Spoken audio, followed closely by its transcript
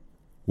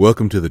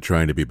Welcome to the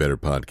Trying to Be Better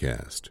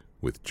podcast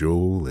with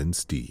Joel and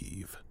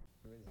Steve.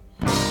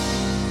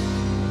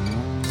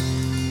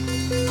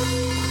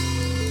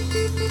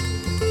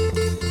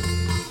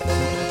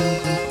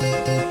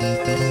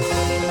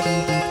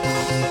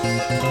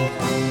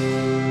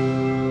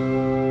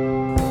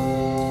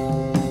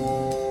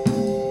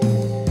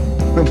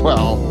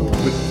 Well,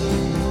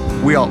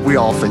 we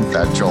all think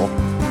that, Joel.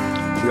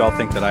 We all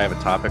think that I have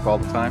a topic all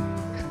the time.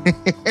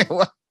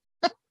 Well,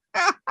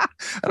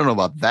 I don't know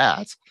about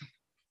that.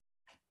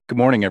 Good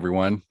morning,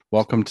 everyone.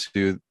 Welcome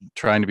to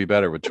Trying to Be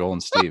Better with Joel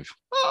and Steve,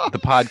 the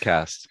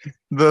podcast.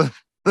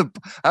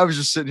 I was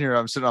just sitting here.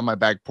 I'm sitting on my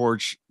back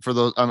porch. For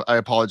those, I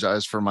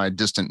apologize for my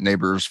distant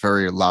neighbor's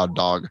very loud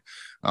dog.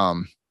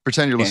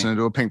 Pretend you're listening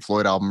to a Pink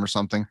Floyd album or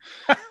something.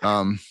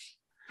 I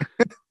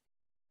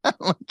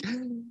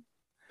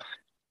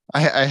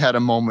had a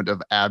moment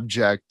of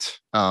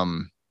abject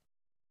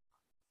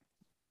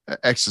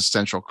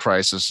existential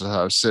crisis as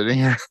I was sitting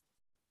here.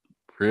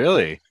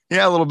 Really?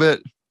 Yeah, a little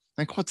bit.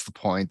 Like, what's the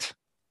point?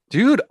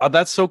 Dude,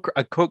 that's so...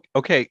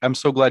 Okay, I'm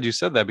so glad you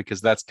said that because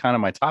that's kind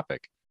of my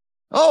topic.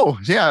 Oh,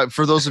 yeah.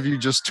 For those of you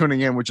just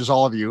tuning in, which is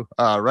all of you,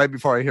 right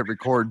before I hit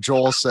record,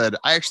 Joel said,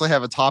 I actually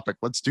have a topic.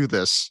 Let's do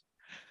this.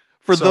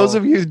 For those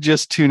of you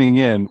just tuning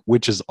in,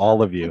 which is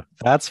all of you,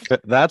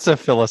 that's a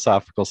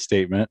philosophical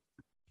statement.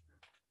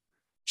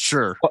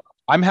 Sure. Well,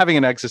 I'm having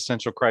an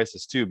existential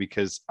crisis too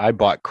because I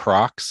bought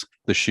Crocs,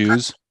 the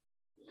shoes,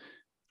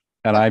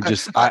 and I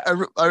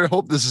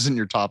hope this isn't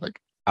your topic.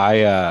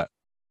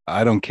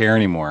 I don't care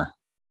anymore.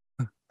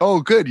 Oh,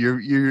 good. You're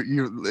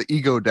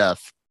ego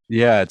death.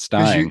 Yeah, it's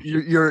dying.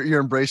 You're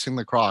embracing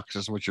the Crocs,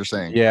 is what you're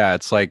saying. Yeah,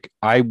 it's like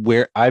I've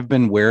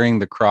been wearing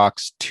the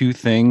Crocs two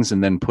things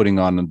and then putting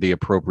on the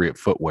appropriate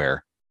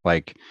footwear.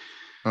 Like,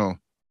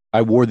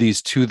 I wore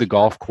these to the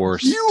golf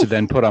course to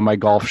then put on my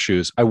golf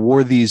shoes. I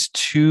wore these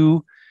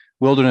to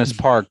Wilderness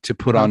Park to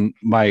put on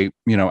my,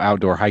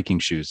 outdoor hiking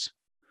shoes.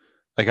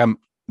 Like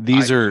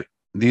these are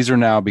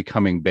now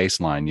becoming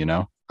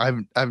baseline,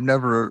 I've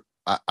never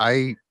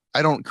I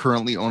don't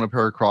currently own a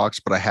pair of Crocs,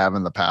 but I have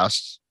in the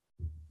past,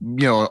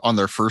 on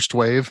their first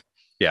wave.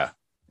 Yeah.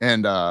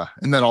 And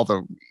then all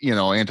the,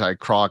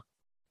 anti-Croc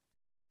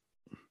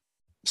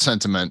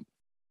sentiment.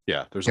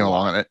 Yeah, there's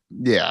along it.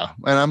 Yeah.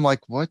 And I'm like,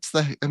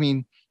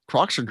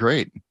 Crocs are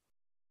great.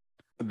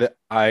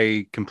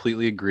 I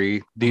completely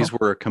agree. These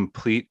were a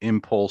complete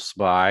impulse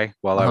buy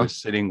while I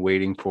was sitting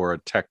waiting for a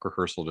tech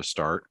rehearsal to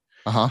start.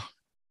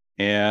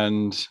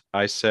 And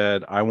I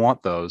said, I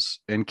want those.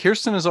 And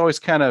Kirsten has always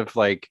kind of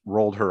like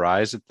rolled her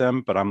eyes at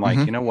them, but I'm like,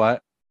 you know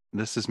what?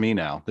 This is me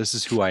now. This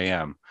is who I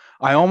am.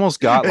 I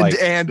almost got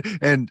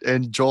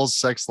and Joel's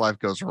sex life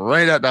goes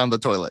right out down the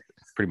toilet.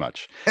 Pretty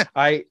much.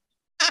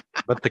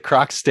 But the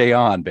Crocs stay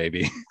on,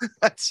 baby.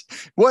 That's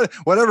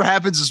whatever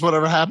happens is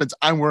whatever happens.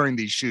 I'm wearing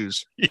these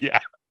shoes.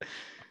 Yeah.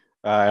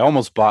 I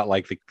almost bought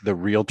like the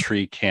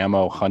Realtree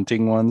camo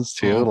hunting ones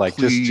too.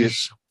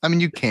 Just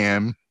you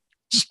can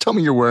just tell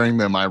me you're wearing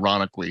them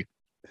ironically.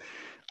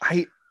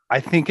 I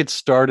think it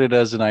started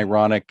as an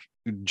ironic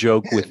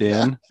joke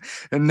within.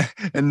 and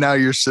now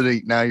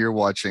you're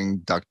watching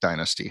Duck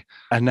Dynasty.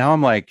 And now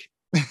I'm like,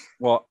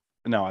 well,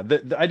 no, I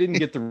didn't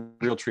get the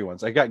Realtree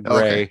ones. I got gray.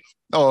 Okay.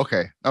 Oh,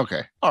 okay.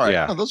 Okay. All right.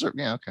 Yeah. Oh, those are,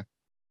 okay.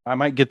 I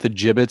might get the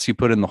gibbets you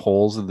put in the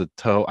holes of the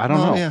toe. I don't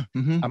know. Yeah.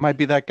 Mm-hmm. I might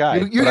be that guy.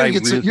 You're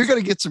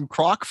gonna get some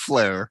Croc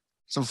flair.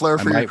 Some flair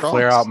for your Crocs.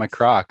 Flare out my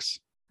Crocs.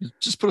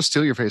 Just put a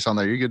Steal Your Face on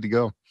there. You're good to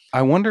go.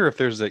 I wonder if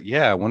there's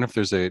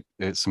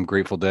some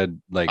Grateful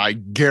Dead, like, I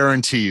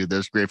guarantee you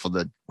there's Grateful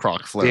Dead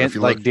Croc flair. If you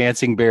like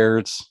Dancing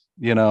Bears,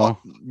 get on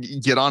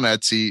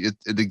Etsy.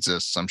 It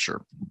exists, I'm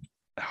sure.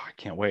 Oh, I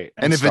can't wait.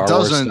 And if it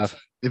doesn't,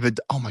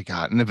 oh my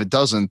God. And if it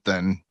doesn't,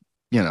 then,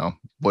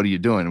 what are you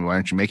doing? Why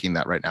aren't you making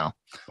that right now?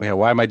 Yeah.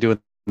 Why am I doing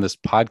this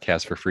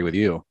podcast for free with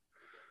you?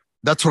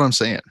 That's what I'm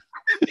saying.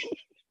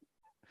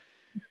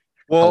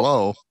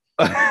 Well,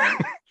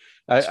 hello.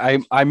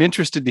 I'm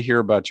interested to hear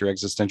about your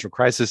existential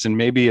crisis, and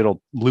maybe it'll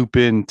loop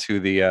into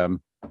the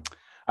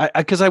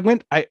because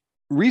I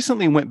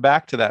recently went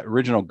back to that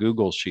original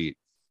Google sheet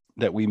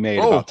that we made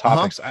about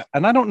topics,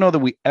 and I don't know that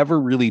we ever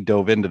really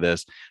dove into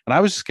this. And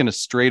I was just going to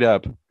straight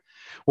up.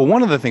 Well,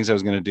 one of the things I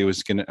was going to do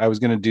I was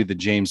going to do the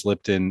James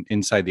Lipton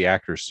Inside the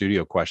Actor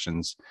Studio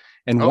questions,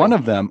 and one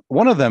of them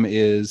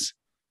is,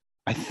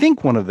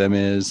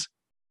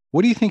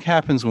 what do you think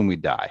happens when we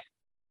die?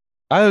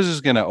 I was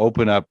just going to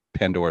open up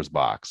Pandora's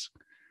box.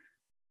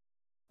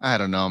 I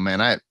don't know,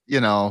 man. I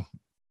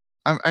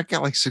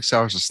got like 6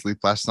 hours of sleep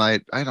last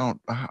night.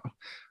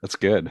 That's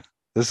good.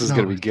 This is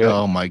going to be good.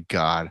 Oh my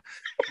God.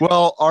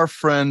 Well, our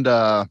friend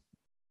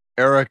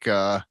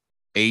Erica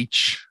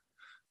H,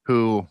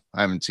 who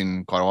I haven't seen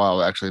in quite a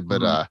while actually,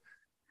 but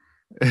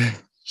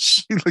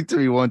she looked at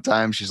me one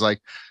time. She's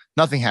like,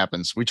 nothing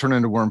happens. We turn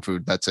into worm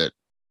food. That's it.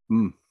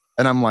 And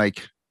I'm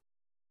like,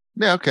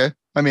 yeah, okay.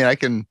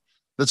 That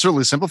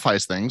certainly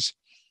simplifies things.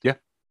 Yeah.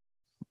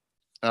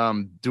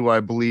 Do I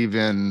believe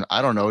in,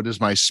 I don't know, does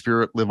my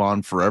spirit live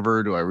on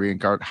forever? Do I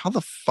reincarnate? How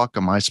the fuck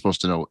am I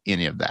supposed to know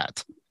any of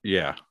that?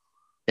 Yeah.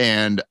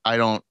 And I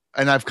don't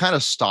and I've kind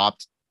of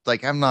stopped.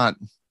 Like I'm not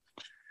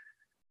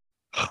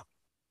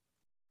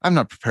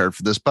prepared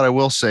for this, but I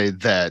will say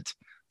that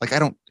like I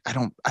don't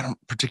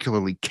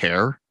particularly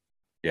care.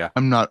 Yeah.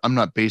 I'm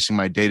not basing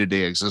my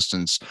day-to-day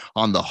existence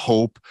on the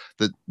hope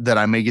that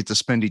I may get to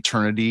spend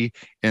eternity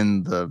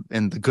in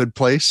the good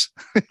place.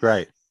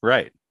 Right.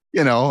 I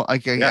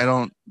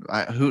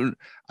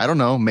don't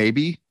know,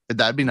 maybe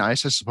that'd be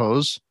nice, I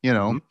suppose.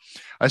 Mm-hmm.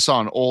 I saw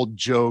an old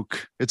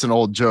joke. It's an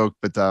old joke,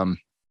 but I'm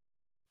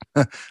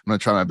gonna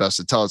try my best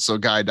to tell it. So a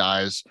guy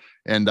dies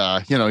and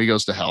he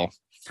goes to hell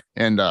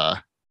and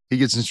he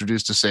gets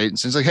introduced to Satan.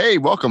 So he's like, "Hey,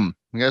 welcome."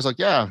 The guy's like,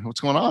 "Yeah,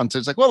 what's going on?" So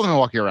it's like, "Well, let me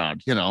walk you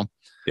around,"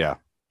 Yeah.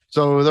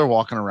 So they're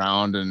walking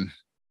around and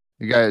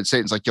the guy at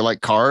Satan's like, "You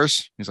like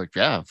cars?" He's like,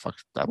 "Yeah, fuck,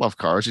 I love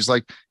cars." He's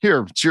like,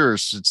 "Here, it's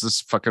yours. It's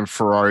this fucking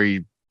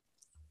Ferrari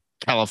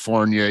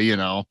California,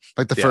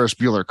 like the Ferris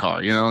Bueller car,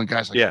 And the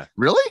guy's like, "Yeah,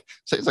 really?"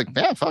 So he's like,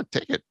 "Yeah, fuck,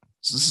 take it.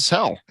 This is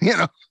hell,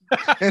 and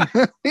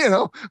we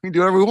can do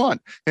whatever we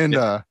want." And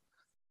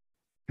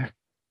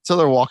so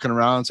they're walking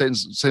around.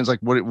 Satan's like,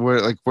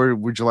 where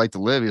would you like to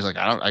live? He's like,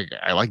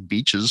 I like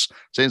beaches.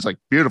 Satan's like,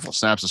 beautiful.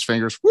 Snaps his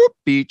fingers. Whoop,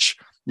 beach.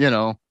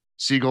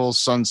 Seagulls,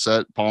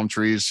 sunset, palm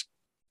trees.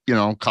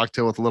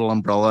 Cocktail with a little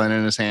umbrella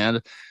in his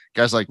hand.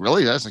 Guy's like,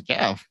 really? That's like,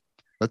 yeah,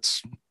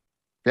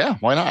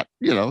 why not?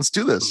 Let's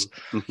do this.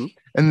 Mm-hmm.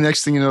 And the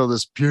next thing you know,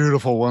 this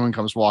beautiful woman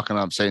comes walking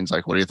up. Satan's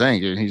like, "What do you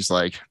think?" And he's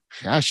like,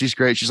 "Yeah, she's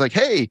great." She's like,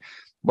 "Hey,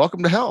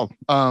 welcome to hell.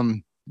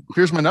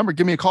 Here's my number.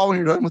 Give me a call when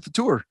you're done with the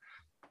tour."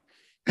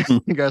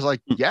 The guy's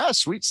like, "Yeah,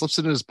 sweet." Slips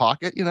it in his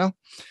pocket.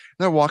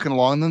 They're walking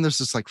along. And then there's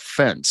this like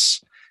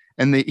fence,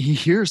 and he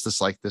hears this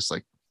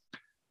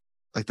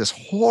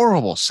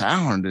horrible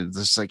sound and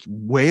this like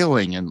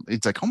wailing, and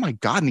it's like, oh my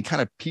God. And he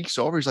kind of peeks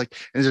over. He's like,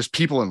 and there's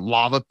people in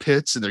lava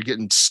pits and they're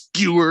getting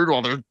skewered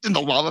while they're in the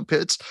lava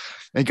pits.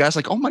 And the guy's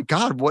like, oh my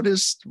God,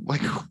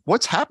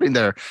 what's happening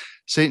there?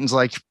 Satan's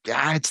like,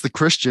 yeah, it's the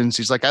Christians.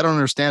 He's like, I don't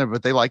understand it,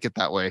 but they like it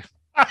that way.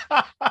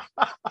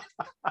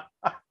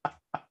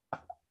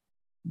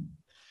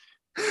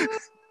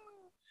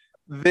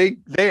 They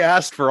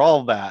asked for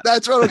all that.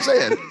 That's what I'm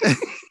saying.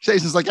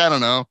 Satan's like, I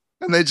don't know.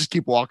 And they just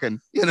keep walking,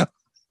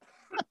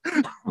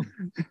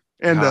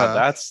 And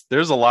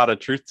there's a lot of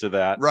truth to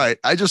that. Right.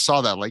 I just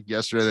saw that like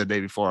yesterday, the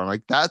day before. I'm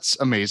like, that's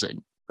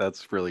amazing.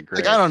 That's really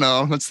great. Like, I don't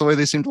know. That's the way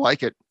they seem to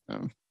like it.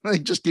 They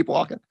just keep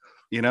walking.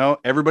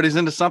 Everybody's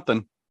into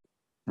something.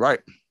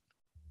 Right.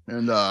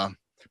 And but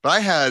I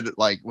had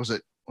like, was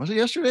it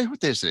yesterday? What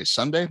day is today?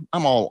 Sunday?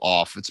 I'm all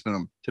off.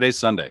 Today's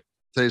Sunday.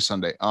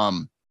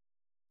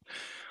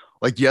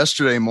 Like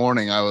yesterday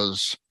morning,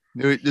 there's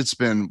just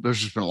been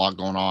a lot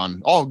going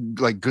on, all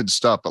like good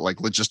stuff, but like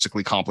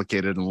logistically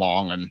complicated and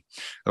long, and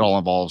it all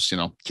involves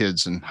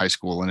kids and high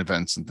school and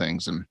events and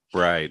things, and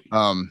right,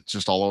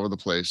 just all over the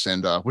place,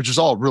 and which is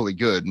all really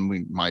good, and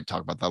we might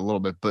talk about that a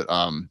little bit, but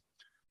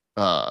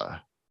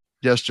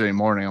yesterday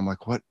morning I'm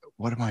like, what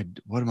am I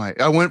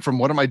I went from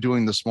what am I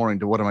doing this morning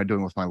to what am I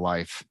doing with my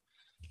life?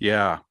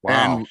 Yeah.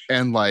 Wow.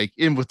 And like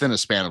within a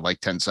span of like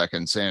 10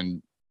 seconds,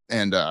 and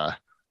and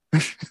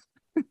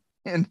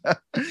in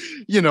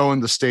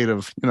the state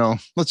of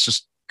let's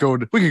just we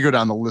could go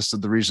down the list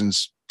of the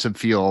reasons to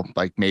feel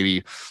like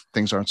maybe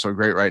things aren't so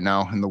great right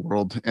now in the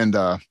world, and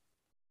I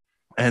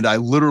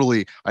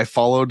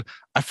followed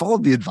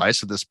the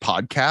advice of this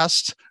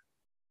podcast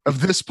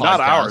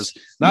not ours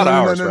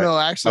no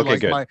actually,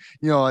 okay, like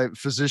good. my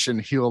physician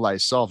heal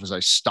thyself, as I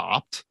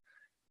stopped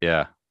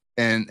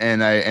and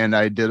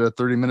I did a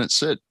 30-minute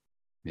sit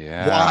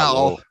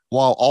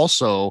while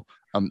also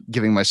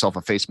giving myself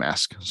a face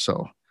mask,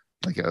 so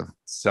like a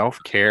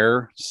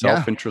self-care,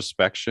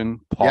 self-introspection,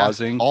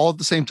 pausing, all at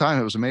the same time.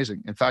 It was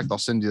amazing. In fact, I'll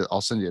send you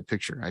a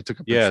picture. I took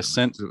a picture.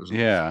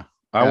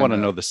 I want to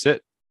know the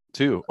sit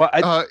too. Well,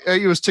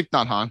 it was Thich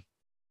Nhat Hanh,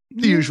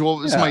 the usual.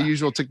 This is my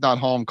usual Thich Nhat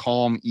Hanh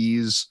calm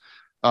ease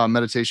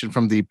meditation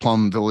from the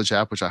Plum Village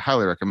app, which I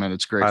highly recommend.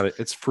 It's great.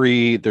 It's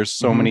free. There's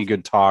so many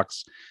good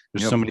talks.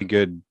 There's so many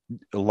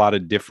a lot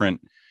of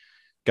different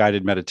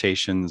guided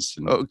meditations.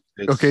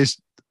 Okay.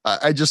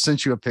 I just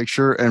sent you a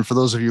picture, and for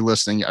those of you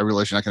listening, I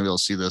realize you're not going to be able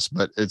to see this,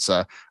 but it's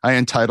I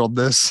entitled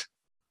this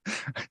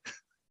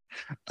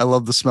 "I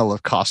love the smell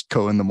of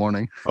Costco in the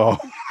morning."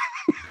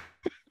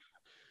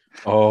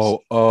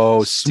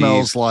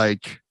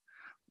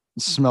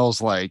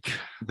 Smells like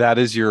that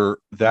is your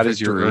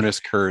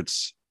Ernest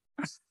Kurtz.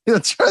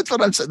 That's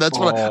what I'm saying. That's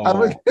what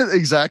I'm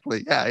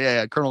exactly.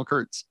 Yeah. Colonel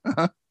Kurtz.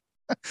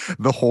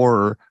 The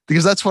horror,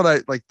 because that's what I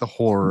like. The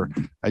horror.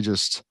 I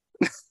just.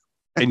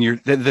 And you're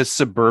the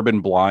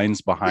suburban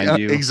blinds behind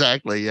you.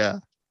 Exactly. Yeah.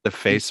 The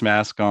face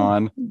mask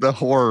on. The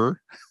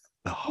horror.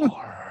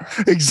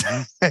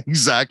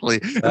 Exactly.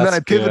 And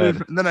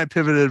then I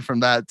pivoted from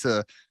that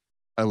to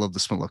I love the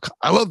smell of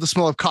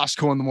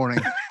Costco in the morning.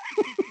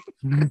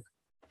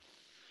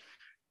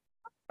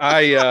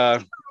 I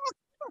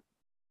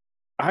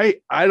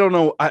don't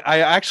know.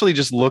 I actually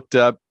just looked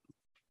up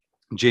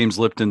James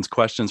Lipton's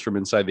questions from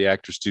inside the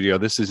actor studio.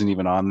 This isn't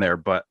even on there,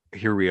 but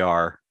here we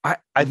are.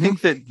 I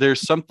think that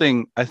there's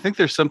something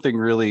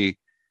really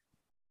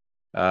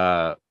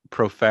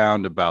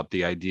profound about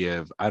the idea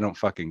of I don't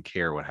fucking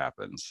care what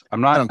happens.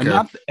 I'm I don't care.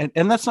 not,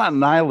 and that's not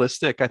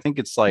nihilistic. I think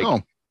it's like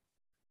No,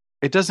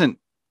 it doesn't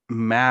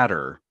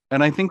matter.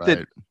 And I think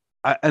right.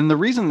 and the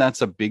reason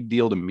that's a big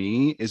deal to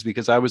me is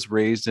because I was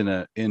raised in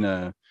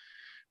a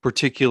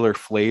particular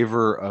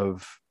flavor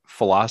of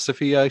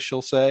philosophy, I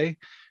shall say,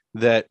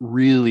 that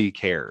really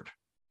cared.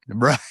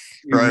 Right.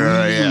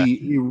 Right.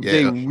 Yeah.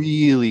 They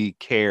really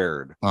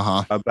cared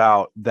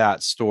about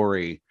that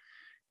story.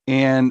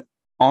 And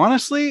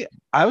honestly,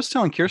 I was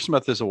telling Kirsten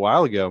about this a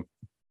while ago.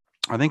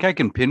 I think I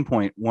can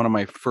pinpoint one of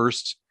my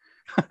first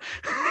it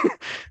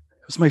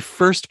was my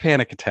first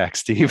panic attack,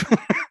 Steve.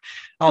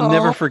 I'll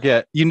never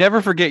forget. You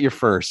never forget your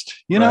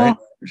first, you know?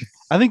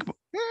 I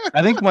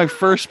think my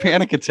first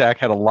panic attack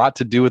had a lot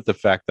to do with the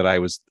fact that I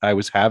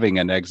was having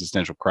an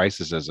existential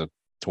crisis as a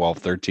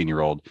 12,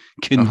 13-year-old,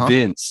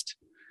 convinced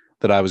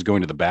that I was going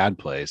to the bad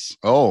place.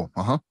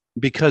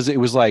 Because it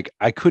was like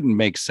I couldn't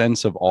make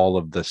sense of all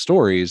of the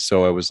stories.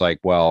 So I was like,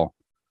 well,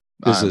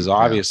 this is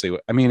obviously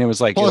I mean, it was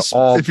like plus,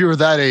 if you were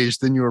that age,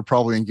 then you were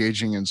probably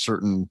engaging in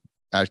certain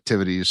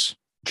activities.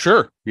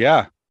 Sure.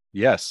 Yeah.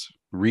 Yes.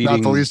 Reading,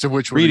 not the least of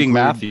which reading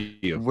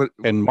Matthew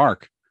and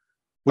Mark.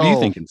 What do you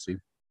think, Steve?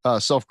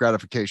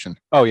 Self-gratification.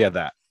 Oh yeah,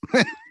 that.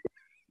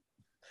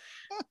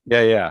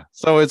 yeah.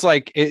 So it's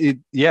like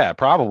yeah,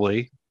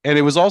 probably. And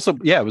it was also,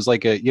 it was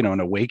like an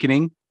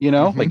awakening,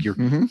 like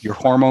your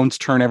hormones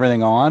turn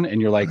everything on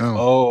and you're like,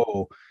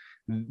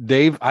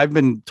 I've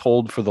been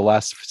told for the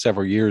last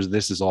several years,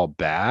 this is all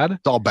bad.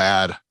 It's all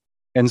bad.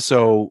 And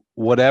so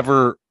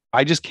whatever,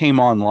 I just came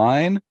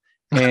online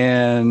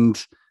and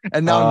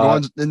now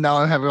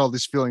I'm having all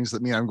these feelings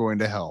that mean I'm going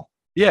to hell.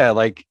 Yeah.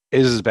 Like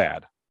this is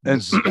bad.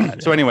 And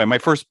so anyway, my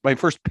first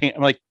pain,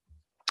 I'm like,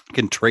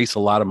 can trace a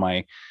lot of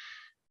my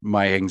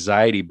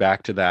anxiety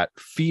back to that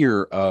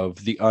fear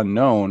of the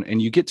unknown.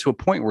 And you get to a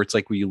point where it's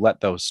like, will you let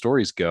those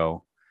stories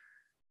go?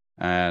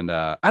 And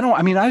I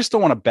just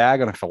don't want to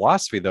bag on a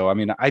philosophy though. I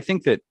mean, I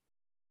think that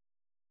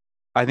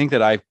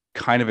I've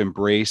kind of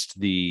embraced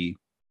the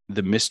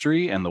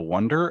mystery and the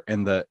wonder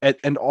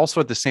and also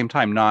at the same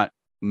time, not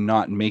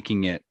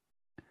making it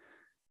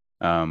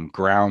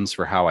grounds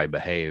for how I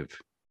behave,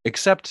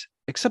 except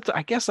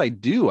I guess I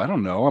do. I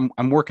don't know.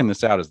 I'm working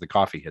this out as the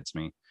coffee hits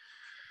me.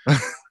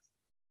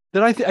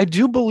 That I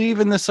do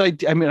believe in this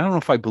idea. I mean, I don't know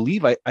if I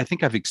believe. I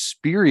think I've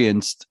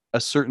experienced a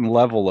certain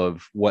level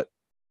of what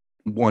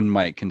one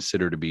might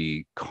consider to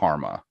be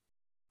karma,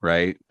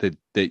 right?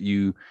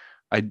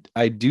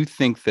 I do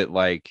think that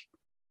like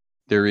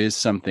there is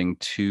something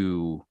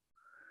to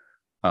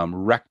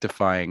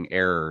rectifying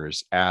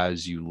errors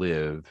as you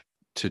live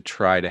to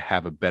try to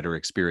have a better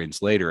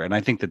experience later. And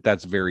I think that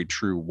that's very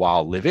true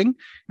while living.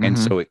 And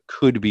so it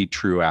could be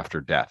true after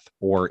death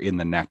or in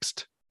the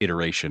next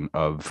iteration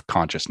of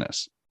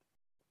consciousness.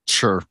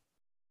 Sure.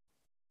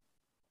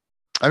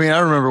 I mean, I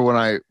remember when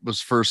I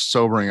was first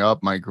sobering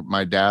up,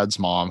 my dad's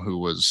mom, who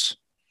was,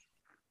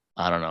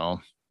 I don't know,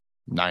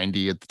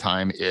 90 at the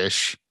time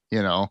ish,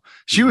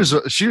 she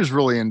was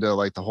really into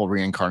like the whole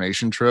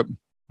reincarnation trip.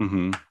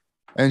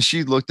 And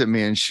she looked at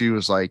me and she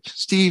was like,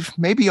 Steve,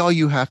 maybe all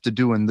you have to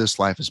do in this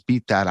life is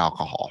beat that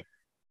alcohol.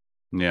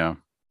 Yeah.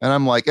 And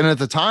I'm like, and at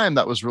the time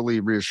that was really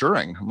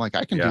reassuring. I'm like,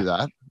 I can do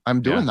that.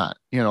 I'm doing that,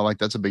 like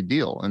that's a big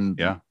deal. And,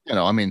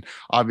 I mean,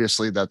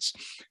 obviously that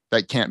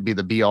can't be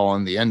the be all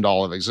and the end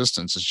all of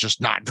existence. It's just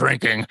not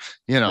drinking,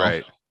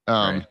 Right.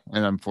 And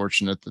I'm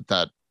fortunate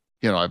that,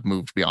 I've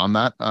moved beyond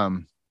that.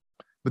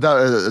 But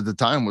that at the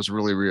time was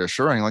really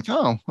reassuring. Like,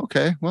 oh,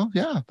 okay. Well,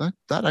 yeah,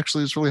 that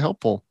actually is really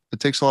helpful. It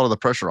takes a lot of the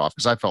pressure off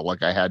because I felt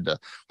like I had to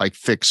like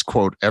fix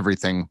quote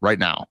everything right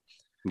now.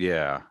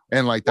 Yeah.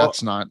 And like,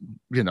 that's not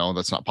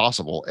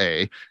possible.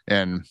 A,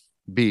 and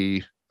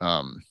B,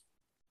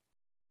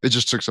 it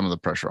just took some of the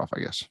pressure off,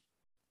 I guess.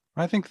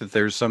 I think that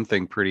there's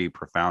something pretty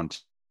profound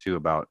too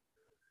about,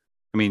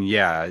 I mean,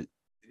 yeah,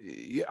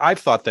 I've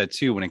thought that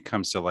too when it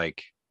comes to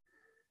like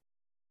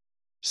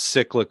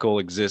cyclical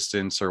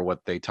existence or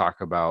what they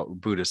talk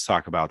about, Buddhists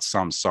talk about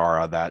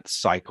samsara, that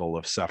cycle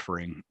of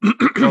suffering.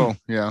 Oh,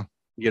 yeah.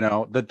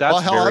 That's well,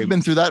 hell, I've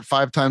been through that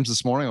 5 times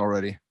this morning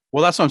already.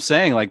 Well, that's what I'm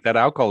saying. Like that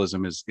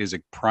alcoholism is a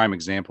prime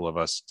example of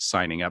us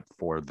signing up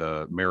for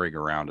the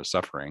merry-go-round of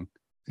suffering.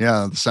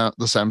 Yeah, the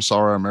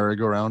samsara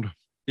merry-go-round.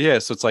 Yeah,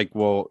 so it's like,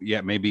 well, yeah,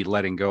 maybe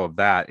letting go of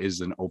that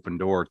is an open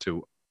door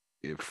to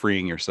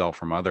freeing yourself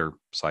from other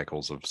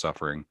cycles of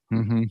suffering.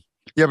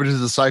 Yeah, but do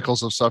the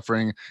cycles of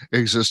suffering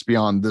exist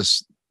beyond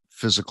this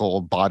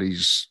physical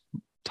body's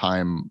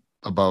time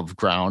above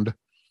ground?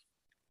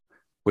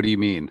 What do you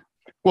mean?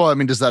 Well, I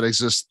mean, does that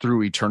exist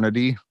through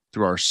eternity,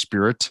 through our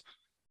spirit?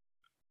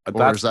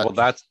 That's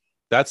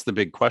the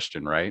big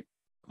question, right?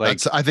 Like,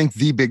 that's, I think,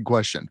 the big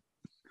question.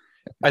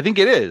 I think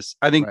it is.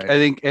 I think,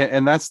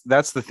 and that's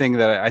the thing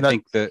that I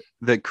think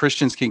that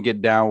Christians can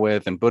get down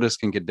with, and Buddhists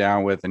can get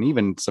down with, and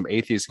even some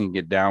atheists can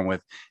get down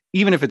with,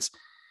 even if it's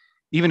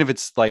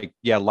like,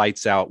 yeah,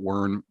 lights out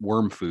worm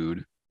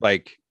food,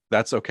 like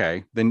that's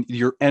okay. Then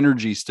your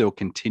energy still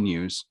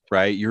continues,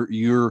 right?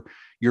 Your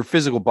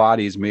physical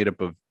body is made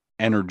up of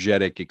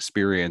energetic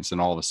experience, and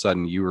all of a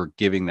sudden you were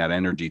giving that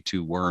energy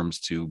to worms,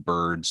 to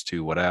birds,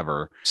 to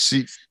whatever.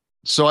 See,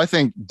 so I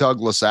think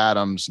Douglas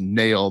Adams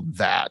nailed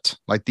that.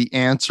 Like the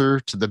answer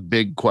to the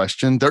big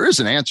question. There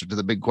is an answer to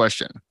the big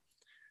question.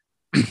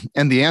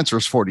 And the answer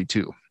is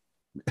 42.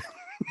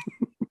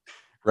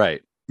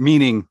 Right.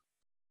 Meaning,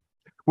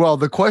 well,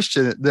 the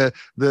question,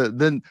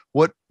 then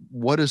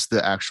what is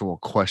the actual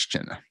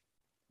question?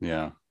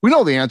 yeah. We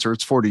know the answer,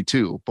 it's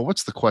 42, but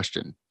what's the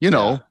question?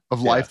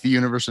 Of life, the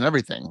universe, and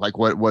everything. Like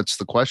what's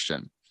the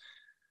question?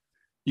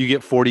 You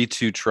get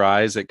 42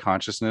 tries at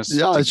consciousness.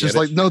 Yeah, it's just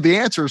like, no, the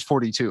answer is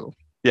 42.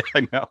 Yeah,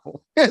 I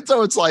know. And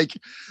so it's like,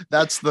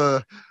 that's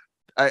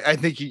I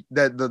think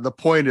that the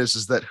point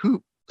is that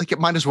it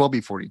might as well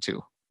be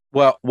 42.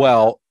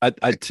 Well,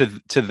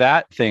 to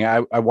that thing,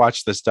 I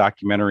watched this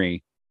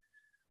documentary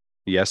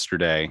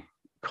yesterday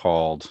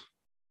called,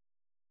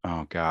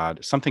 oh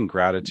God, something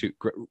gratitude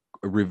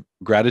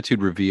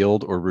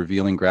revealed, or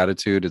revealing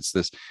gratitude. It's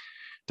this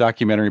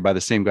documentary by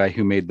the same guy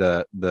who made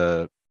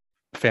the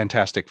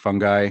Fantastic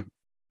Fungi.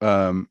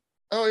 Oh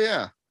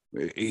yeah,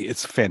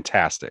 it's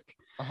fantastic.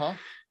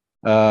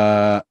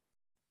 Uh-huh.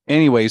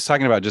 Anyway, he's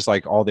talking about just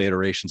like all the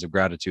iterations of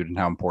gratitude and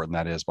how important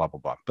that is, blah blah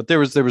blah. But there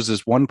was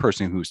this one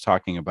person who was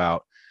talking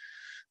about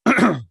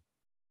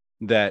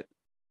that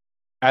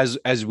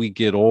as we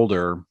get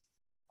older,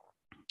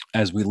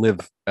 as we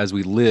live,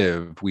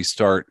 we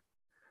start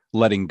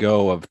letting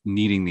go of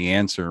needing the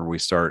answer. We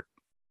start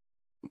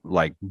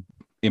like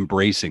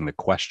embracing the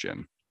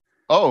question.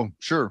 Oh,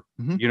 sure.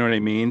 Mm-hmm. You know what I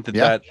mean?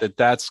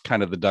 That's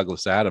kind of the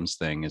Douglas Adams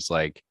thing, is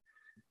like,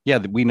 yeah,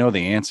 we know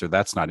the answer.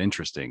 That's not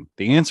interesting.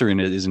 The answer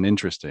in it isn't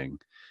interesting.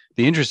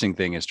 The interesting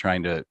thing is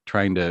trying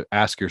to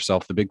ask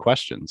yourself the big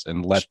questions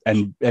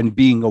and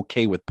being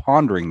okay with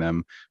pondering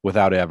them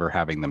without ever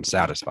having them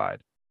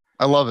satisfied.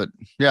 I love it.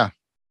 Yeah.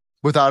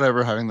 Without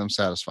ever having them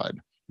satisfied.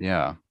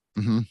 Yeah.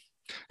 Mm-hmm.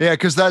 Yeah.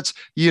 Cause that's,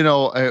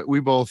 we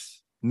both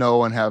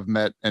know and have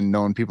met and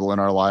known people in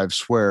our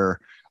lives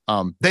where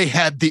they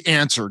had the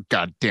answer.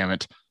 God damn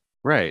it.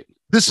 Right.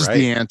 This is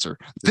the answer.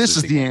 This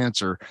is the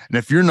answer. And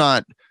if you're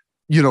not,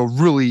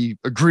 really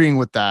agreeing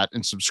with that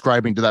and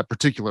subscribing to that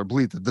particular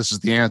belief that this is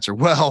the answer,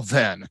 well,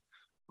 then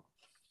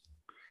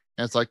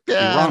and it's like,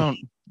 yeah,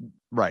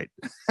 right.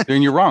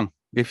 Then you're wrong.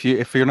 If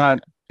you're not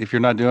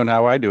doing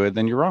how I do it,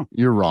 then you're wrong.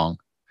 You're wrong.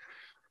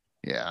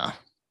 Yeah.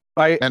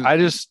 I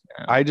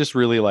just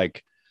really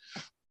like,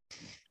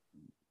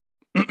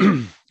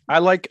 I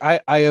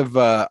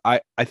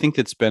think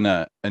it's been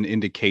an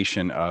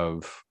indication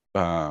of,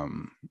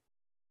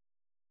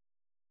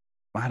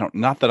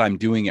 not that I'm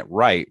doing it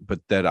right,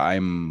 but that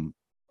I'm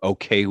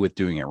okay with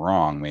doing it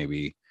wrong.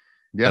 Maybe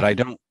that I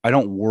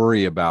don't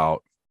worry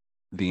about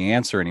the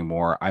answer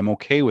anymore. I'm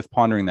okay with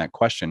pondering that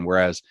question.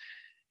 Whereas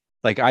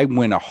like I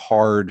went a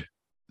hard,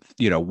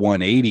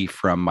 180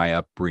 from my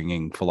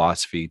upbringing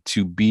philosophy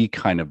to be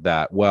kind of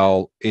that.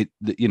 Well,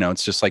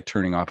 it's just like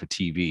turning off a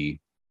TV.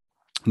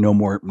 No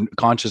more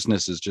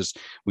consciousness is just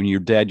when you're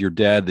dead, you're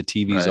dead. The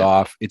TV's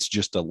off. It's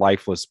just a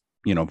lifeless,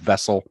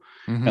 vessel.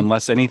 Mm-hmm.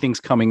 Unless anything's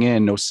coming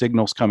in, no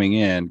signals coming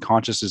in,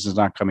 consciousness is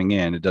not coming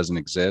in. It doesn't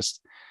exist.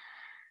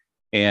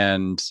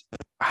 And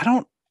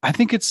I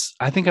think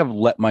I've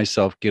let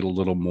myself get a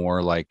little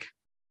more like,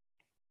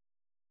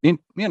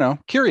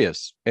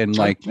 curious and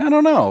like, I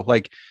don't know,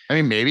 like, I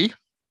mean, maybe.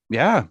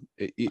 Yeah.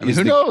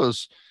 Who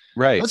knows?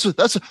 Right.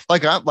 That's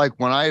like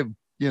when I,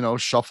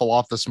 shuffle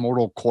off this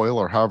mortal coil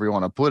or however you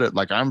want to put it.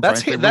 Like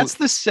that's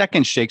the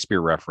second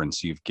Shakespeare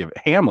reference you've given,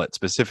 Hamlet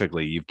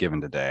specifically, you've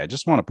given today. I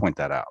just want to point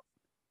that out.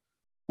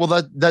 Well,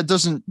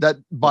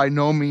 that by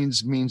no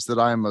means means that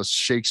I'm a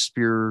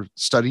Shakespeare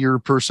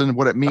studier person.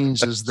 What it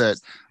means is that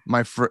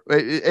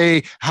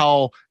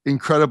how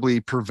incredibly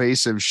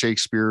pervasive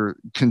Shakespeare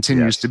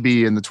continues to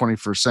be in the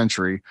 21st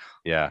century.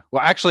 Yeah.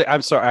 Well, actually,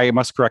 I'm sorry. I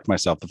must correct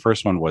myself. The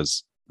first one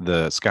was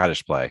the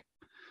Scottish play.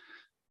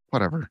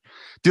 Whatever.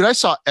 Dude, I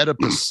saw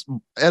Oedipus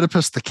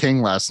the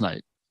King last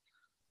night.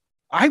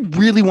 I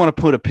really want to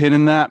put a pin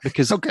in that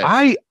because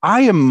I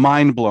am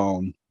mind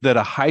blown that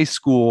a high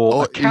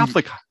school, a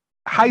Catholic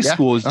high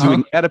school is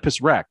doing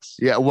Oedipus Rex.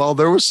 Yeah. Well,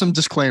 there was some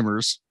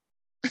disclaimers.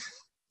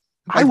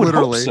 I would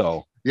hope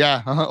so.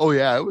 Yeah. Oh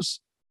yeah. It was,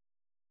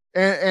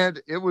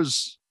 and it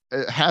was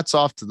hats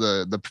off to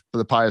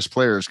the pious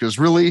players. Cause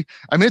really,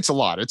 I mean, it's a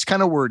lot. It's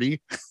kind of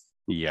wordy.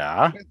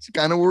 Yeah. It's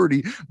kind of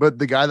wordy, but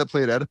the guy that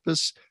played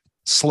Oedipus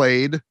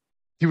slayed.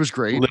 He was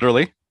great.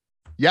 Literally.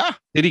 Yeah.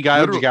 Did he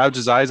gouge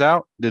his eyes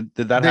out? Did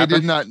that happen? They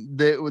did not.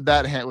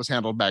 That was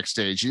handled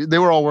backstage. They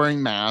were all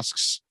wearing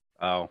masks.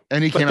 Oh,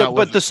 and he came out.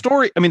 But the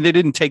story, I mean, they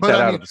didn't take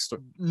that out of the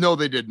story. No,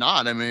 they did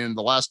not. I mean, in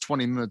the last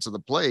 20 minutes of the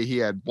play, he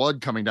had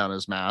blood coming down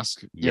his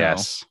mask.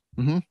 Yes.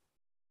 Mm-hmm.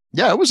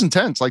 Yeah, it was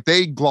intense. Like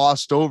they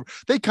glossed over.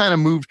 They kind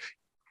of moved.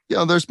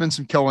 There's been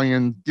some killing,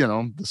 and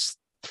this.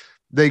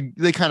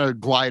 They kind of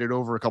glided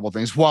over a couple of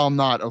things while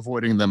not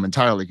avoiding them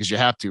entirely because you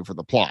have to for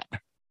the plot. You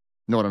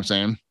know what I'm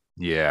saying?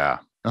 Yeah.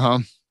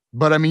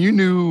 But I mean, you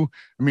knew.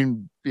 I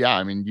mean, yeah.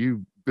 I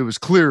mean, it was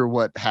clear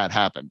what had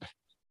happened.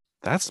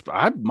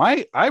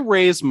 I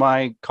raised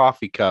my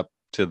coffee cup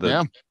to the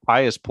Yeah.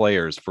 Pius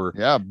players for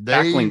Yeah,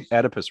 tackling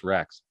Oedipus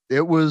Rex.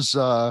 it was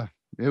I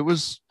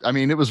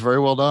mean, it was very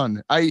well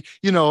done.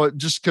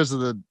 Just because of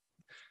the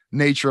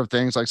nature of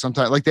things, like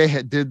sometimes like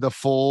did the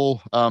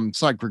full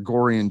it's not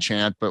Gregorian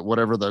chant, but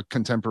whatever the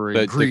contemporary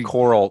The Greek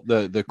choral,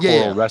 the choral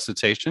Yeah.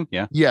 recitation.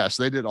 Yeah. Yes,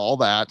 they did all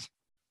that.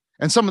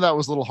 And some of that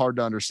was a little hard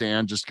to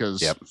understand just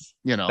because Yep.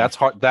 that's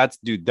hard.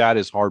 That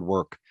is hard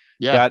work.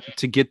 yeah. That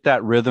to get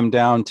that rhythm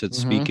down to Mhm.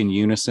 speak in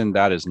unison,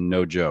 that is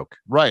no joke.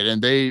 Right.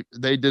 And they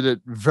did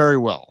it very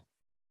well.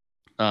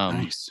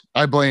 Nice.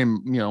 I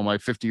blame, my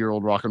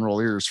 50-year-old rock and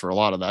roll ears for a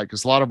lot of that,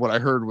 because a lot of what I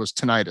heard was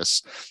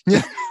tinnitus.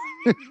 Yeah.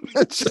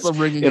 It's just the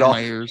ringing in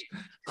my ears.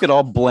 It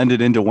all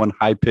blended into one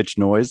high pitched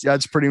noise. Yeah,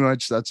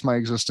 that's my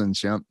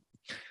existence. Yeah.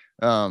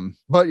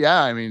 But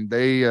yeah, I mean,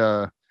 they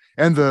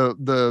and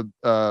the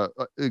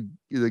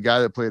guy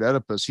that played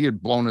Oedipus, he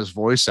had blown his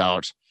voice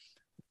out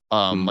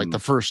like the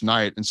first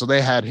night, and so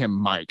they had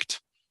him mic'd.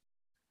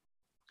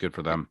 Good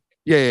for them.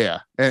 Yeah.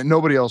 And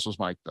nobody else was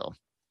mic'd though.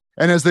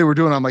 And as they were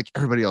doing, I'm like,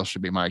 everybody else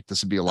should be mic'd.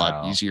 This would be a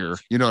lot easier.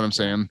 You know what I'm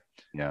saying?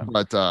 Yeah.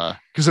 But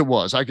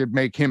because I could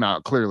make him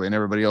out clearly, and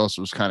everybody else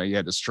was kind of, you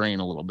had to strain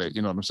a little bit.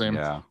 You know what I'm saying?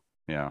 Yeah.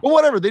 Well,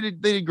 whatever, they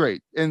did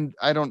great. And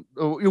I don't.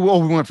 We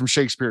went from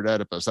Shakespeare to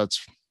Oedipus.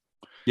 That's.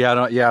 Yeah.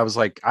 I was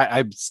like,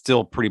 I'm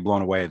still pretty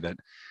blown away. That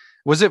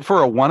was it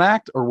for a one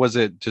act, or was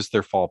it just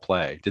their fall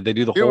play? Did they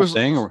do the whole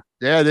thing? Or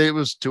yeah, it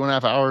was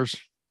 2.5 hours.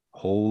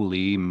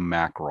 Holy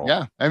mackerel!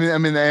 Yeah, I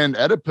mean, and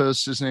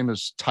Oedipus, his name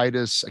is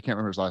Titus. I can't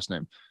remember his last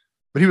name,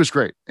 but he was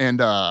great. And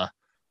yeah,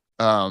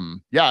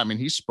 I mean,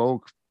 he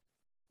spoke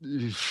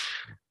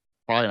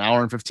probably an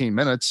hour and 15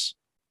 minutes.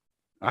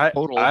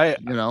 Total,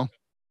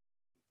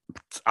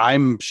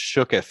 I'm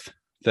shooketh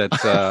that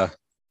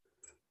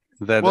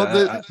that well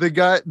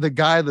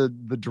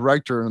the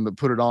director and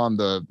put it on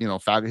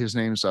his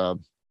name's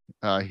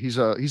he's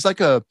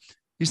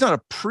not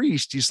a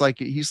priest, he's like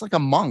a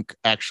monk,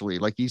 actually.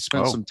 Like he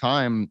spent some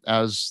time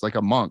as like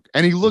a monk,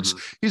 and he looks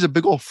he's a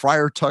big old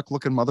Friar Tuck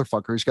looking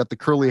motherfucker. He's got the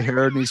curly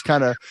hair, and he's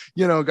kind of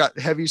got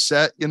heavy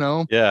set. He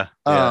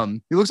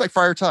looks like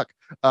Friar Tuck.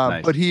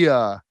 Nice. But he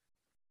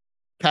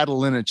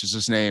Catalinich is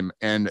his name.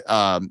 And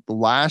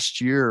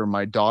last year,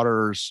 my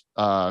daughter's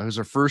it was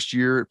her first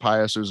year at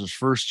Pius. It was his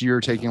first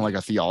year taking like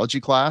a theology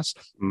class.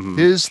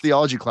 His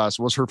theology class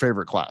was her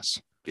favorite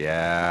class.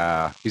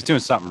 Yeah, he's doing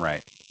something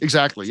right.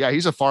 Exactly. Yeah,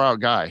 he's a far out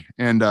guy.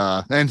 And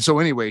so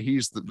anyway,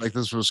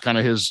 this was kind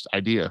of his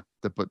idea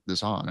to put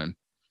this on. And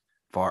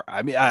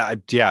I mean,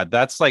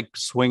 that's like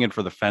swinging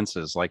for the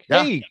fences. Like,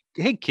 hey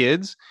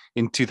kids,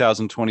 in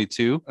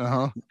 2022,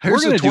 we're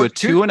going to do a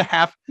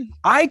 2.5.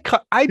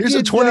 Here's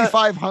a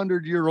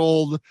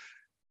 2,500-year-old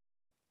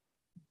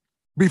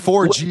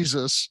before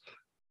Jesus.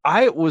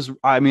 I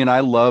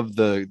love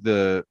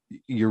the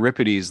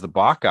Euripides, the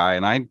Bacchae,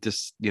 and I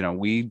just,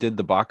 we did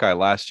the Bacchae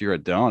last year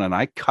at Doan, and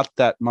I cut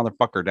that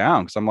motherfucker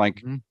down because I'm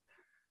like,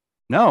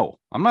 no,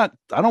 I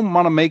don't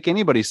want to make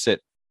anybody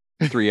sit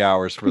 3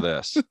 hours for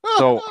this.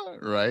 So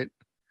right,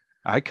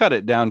 I cut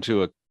it down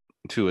to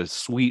a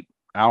sweet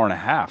hour and a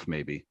half,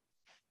 maybe,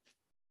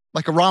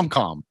 like a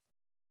rom-com.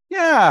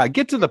 Yeah,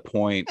 get to the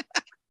point.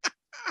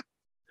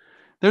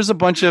 There's a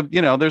bunch of,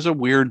 there's a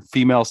weird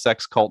female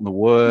sex cult in the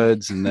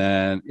woods, and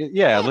then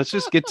let's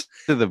just get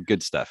to the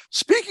good stuff.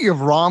 Speaking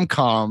of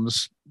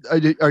rom-coms,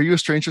 are you a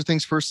Stranger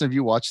Things person? Have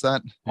you watched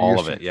that? All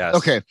of it, yes.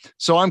 Okay,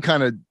 so I'm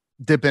kind of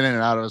dipping in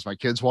and out as my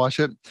kids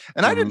watch it,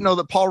 and I didn't know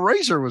that Paul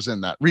Reiser was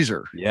in that.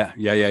 Reiser. Yeah.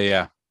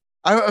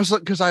 I was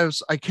like, because I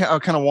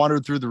kind of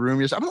wandered through the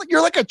room. I'm like,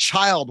 you're like a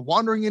child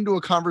wandering into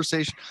a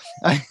conversation.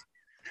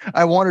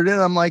 I wandered in.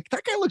 I'm like,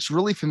 that guy looks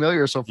really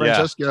familiar. So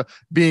Francesca,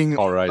 being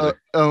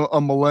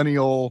a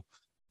millennial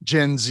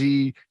Gen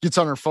Z, gets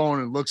on her phone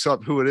and looks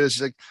up who it is.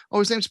 She's like, oh,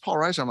 his name's Paul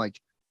Reiser. I'm like,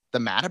 the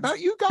Mad About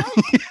You guy?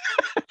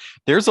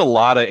 There's a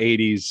lot of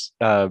 80s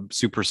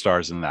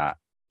superstars in that.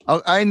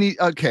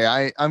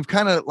 I'm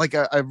kind of like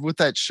I with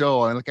that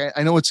show. I'm like,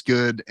 I know it's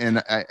good,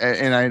 and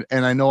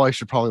I know I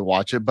should probably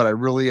watch it, but I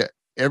really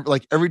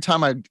every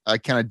time I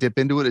kind of dip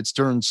into it, it's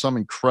during some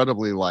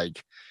incredibly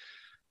like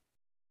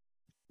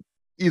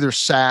either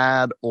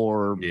sad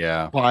or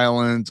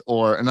violent,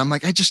 and I'm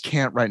like, I just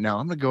can't right now.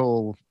 I'm gonna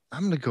go. I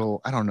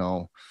don't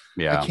know.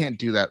 Yeah, I can't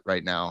do that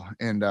right now,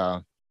 and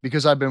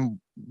because I've been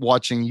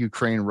watching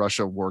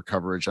Ukraine-Russia war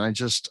coverage, and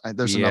there's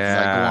enough of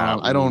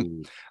that going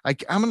on.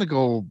 I'm gonna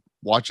go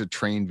watch a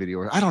train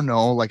video. I don't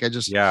know. Like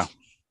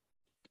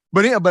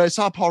but I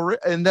saw Paul,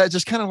 and that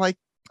just kind of like,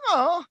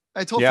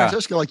 I told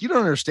Francesca, like, you don't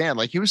understand.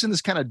 Like, he was in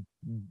this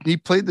he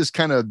played this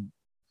kind of,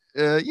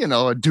 a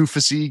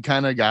doofusy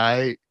kind of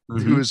guy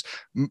who was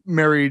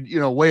married,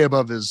 way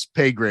above his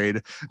pay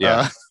grade,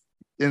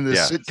 in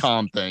this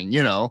sitcom thing,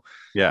 and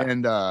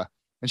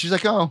she's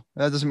like, oh,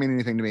 that doesn't mean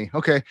anything to me.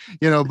 Okay.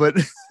 But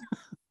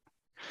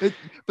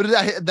but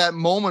that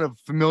moment of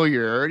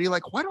familiarity,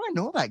 like, why do I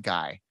know that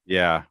guy?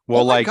 Yeah.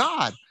 Well,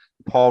 God.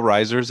 Paul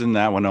Reiser's in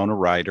that, Winona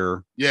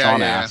Ryder.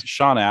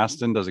 Sean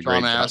Astin does a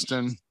great job. Sean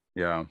Astin.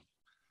 Yeah.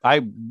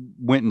 I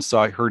went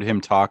and heard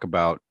him talk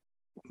about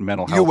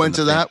mental health. You went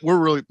to that? We're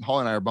really,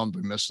 Holly and I are bummed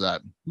we missed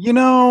that. You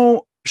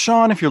know,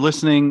 Sean, if you're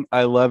listening,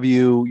 I love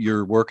you.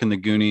 Your work in the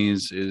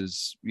Goonies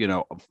is,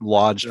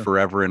 lodged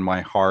forever in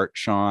my heart,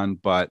 Sean.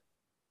 But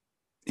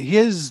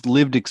his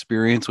lived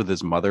experience with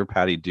his mother,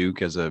 Patty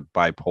Duke, as a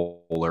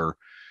bipolar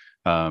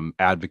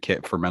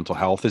advocate for mental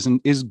health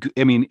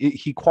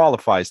he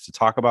qualifies to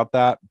talk about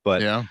that.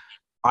 But yeah,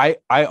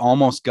 I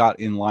almost got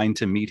in line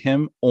to meet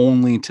him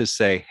only to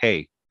say,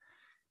 hey,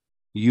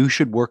 you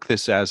should work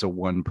this as a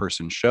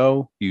one-person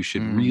show. You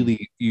should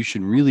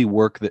really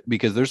work that,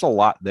 because there's a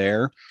lot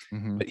there.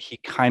 But he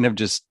kind of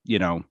just,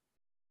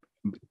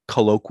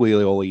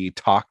 colloquially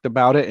talked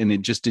about it, and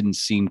it just didn't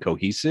seem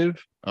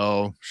cohesive.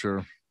 Oh,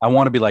 sure. I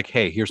want to be like,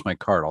 hey, here's my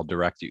card, I'll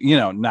direct you.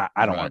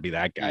 I don't want to be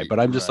that guy, but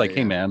I'm just like,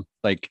 hey, man,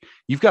 like,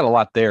 you've got a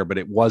lot there, but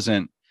it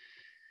wasn't.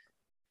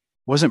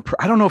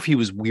 I don't know if he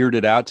was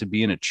weirded out to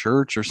be in a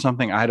church or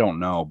something. I don't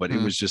know, but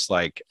it was just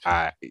like,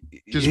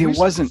 it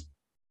wasn't.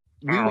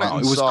 We went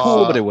it was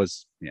cool, but it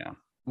was,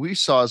 we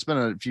saw, it's been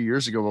a few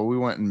years ago, but we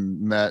went and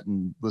met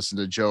and listened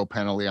to Joe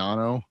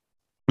Pantoliano.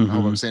 I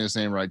hope I'm saying his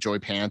name right. Joey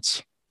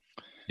Pants.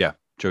 Yeah.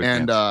 Joey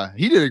and Pants.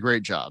 He did a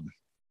great job.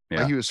 Yeah.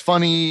 Like, he was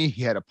funny.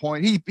 He had a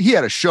point. He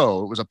had a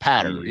show. It was a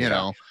patter,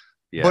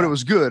 but it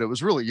was good. It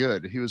was really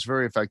good. He was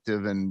very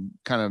effective and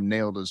kind of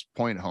nailed his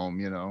point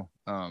home,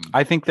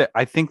 I think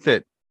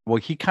that,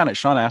 well,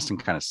 Sean Astin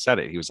kind of said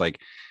it. He was like,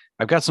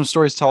 I've got some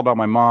stories to tell about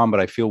my mom,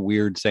 but I feel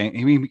weird saying.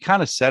 He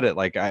kind of said it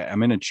like,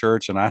 I'm in a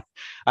church, and I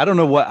don't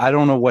know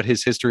what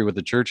his history with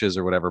the church is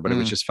or whatever, but it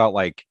was just felt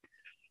like,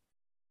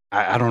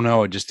 I don't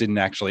know. It just didn't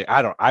actually.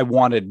 I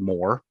wanted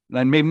more,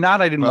 and maybe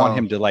not. I didn't want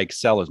him to like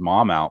sell his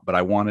mom out, but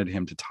I wanted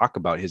him to talk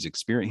about his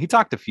experience. He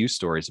talked a few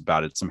stories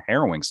about it, some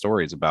harrowing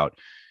stories about,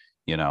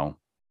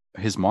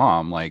 his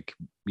mom, like,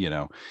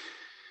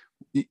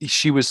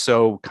 she was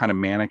so kind of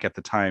manic at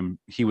the time.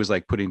 He was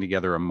like putting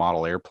together a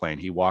model airplane.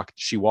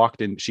 She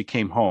walked in, she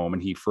came home,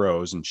 and he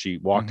froze, and she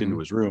walked into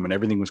his room, and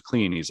everything was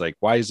clean. He's like,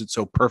 why is it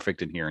so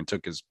perfect in here? And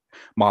took his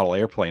model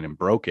airplane and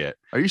broke it.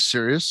 Are you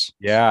serious?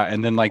 Yeah.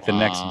 And then like the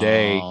next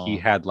day he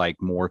had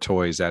like more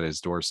toys at his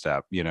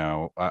doorstep, in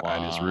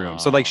his room.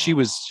 So like she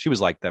was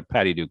like that.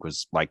 Patty Duke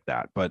was like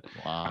that. But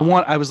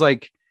I was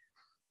like,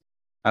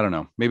 I don't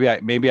know.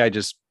 Maybe I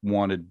just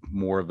wanted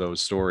more of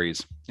those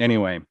stories.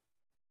 Anyway.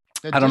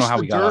 I don't know how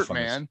we got off on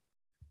this.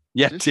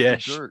 Yeah,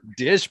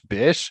 dish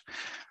bish.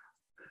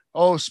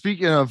 Oh,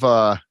 speaking of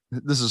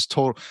this is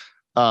total.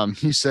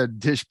 He said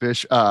dish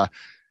bish.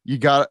 You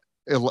got.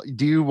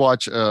 Do you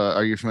watch?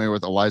 Are you familiar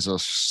with Iliza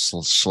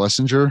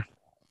Shlesinger?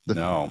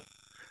 No.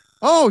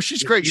 Oh,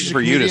 she's great. She's for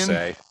you to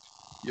say.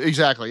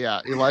 Exactly.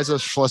 Yeah, Iliza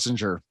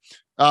Shlesinger.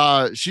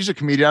 She's a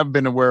comedian. I've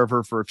been aware of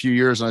her for a few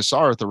years, and I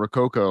saw her at the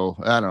Rococo.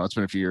 I don't know. It's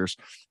been a few years.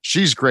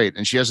 She's great,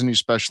 and she has a new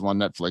special on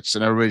Netflix,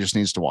 and everybody just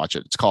needs to watch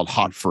it. It's called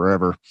Hot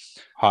Forever.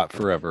 Hot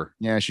Forever.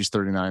 Yeah, she's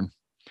 39.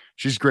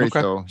 She's great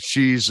though.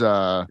 She's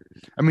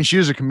she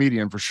is a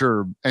comedian for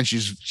sure, and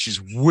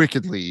she's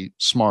wickedly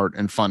smart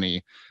and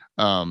funny.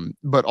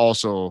 But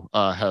also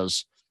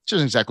she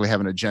doesn't exactly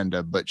have an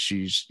agenda, but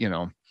she's,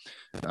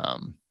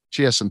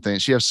 she has some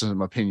things. She has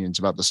some opinions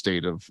about the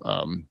state of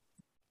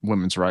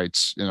women's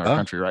rights in our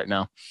country right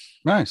now.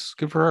 Nice.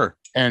 Good for her.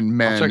 And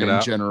men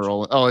in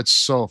general. Oh, it's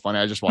so funny.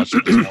 I just watched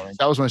it this morning.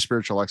 That was my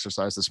spiritual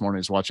exercise this morning,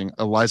 is watching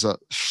Iliza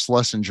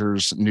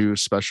Schlesinger's new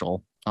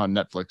special on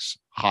Netflix,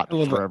 Hot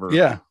Forever.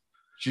 Yeah.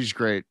 She's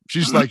great.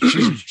 She's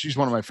she's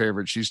one of my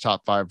favorites. She's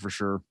top 5 for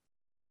sure.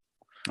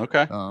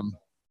 Okay.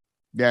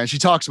 Yeah, and she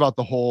talks about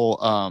the whole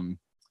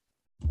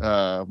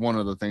one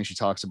of the things she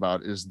talks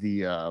about is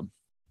the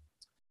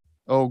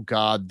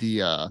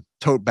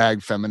tote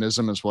bag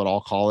feminism is what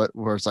I'll call it,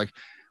 where it's like,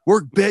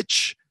 work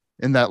bitch,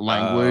 in that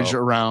language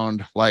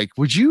around like,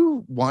 would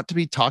you want to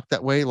be talked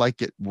that way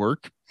like at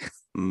work?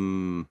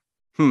 And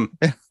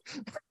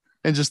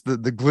just the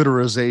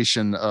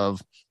glitterization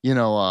of,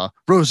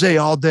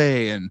 rosé all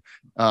day and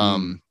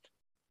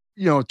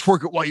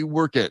twerk it while you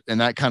work it,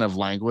 and that kind of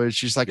language.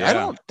 She's like,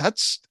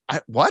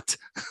 what?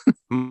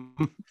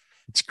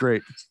 It's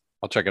great.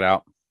 I'll check it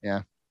out.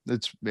 Yeah.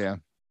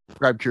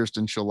 Grab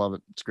Kirsten. She'll love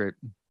it. It's great.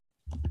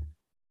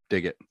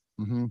 Dig it.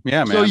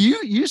 Yeah, man. So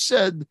you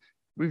said,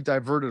 we've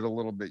diverted a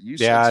little bit. You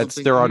said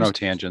there are no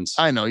tangents.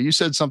 I know you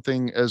said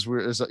something as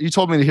you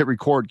told me to hit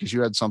record because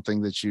you had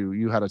something that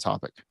you had a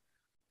topic.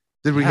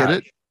 Did we hit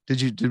it?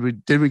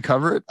 Did we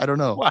cover it? I don't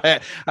know.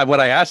 Well, what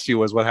I asked you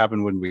was what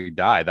happened when we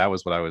die. That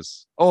was what I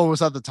was. Oh, was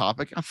that the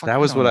topic? That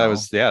was what I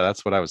was. Yeah,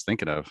 that's what I was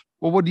thinking of.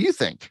 Well, what do you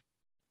think?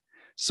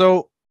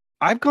 So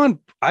I've gone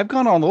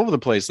all over the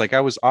place. Like,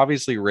 I was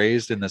obviously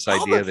raised in this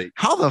idea that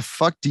how the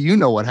fuck do you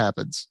know what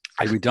happens?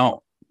 We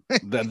don't.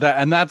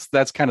 And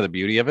that's kind of the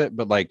beauty of it.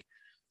 But like,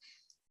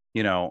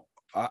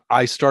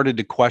 I started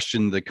to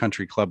question the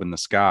Country Club in the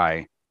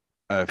Sky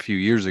a few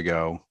years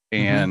ago,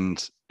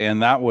 and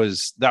that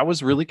was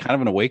really kind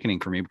of an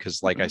awakening for me,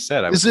 because like I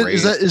said, is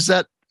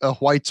that a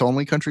whites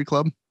only country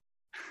club?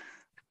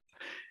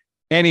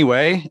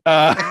 Anyway,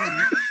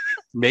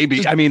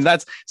 maybe. I mean,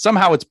 that's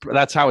how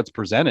it's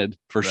presented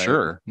for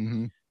sure.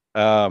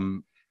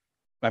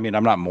 I mean,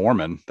 I'm not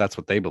Mormon. That's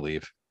what they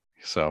believe.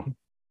 So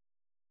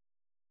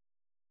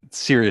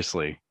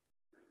seriously,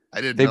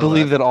 I didn't they know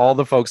believe that. that all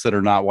the folks that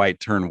are not white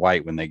turn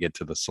white when they get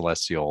to the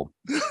celestial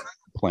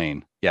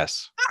plane.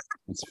 Yes,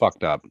 it's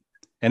fucked up.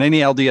 And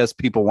any LDS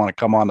people want to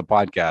come on the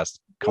podcast,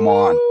 come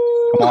on in.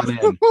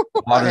 The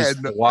I had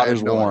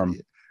water's no warm.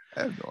 idea.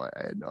 I had no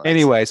idea.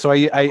 Anyway, so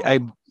I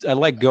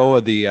let go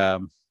of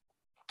the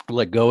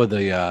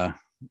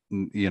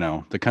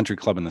the country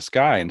club in the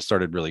sky and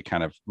started really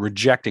kind of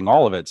rejecting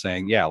all of it,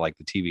 saying, yeah, like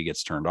the TV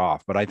gets turned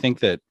off. But I think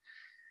that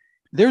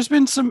there's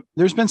been some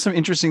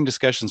interesting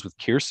discussions with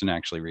Kirsten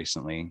actually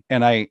recently.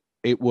 And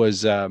it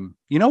was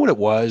you know what it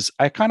was?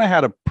 I kind of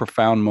had a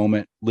profound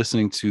moment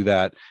listening to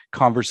that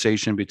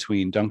conversation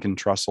between Duncan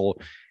Trussell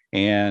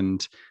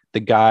and the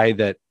guy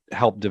that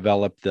helped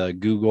develop the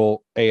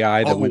Google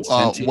AI that went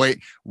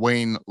sentient.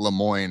 Wayne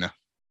Lemoyne.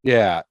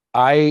 Yeah,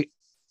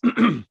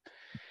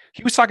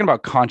 he was talking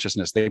about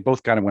consciousness. They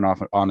both kind of went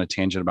off on a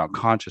tangent about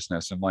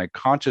consciousness, and like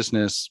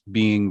consciousness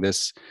being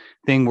this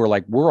thing where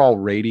like we're all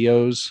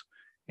radios,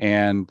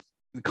 and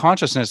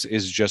consciousness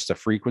is just a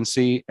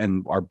frequency,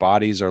 and our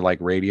bodies are like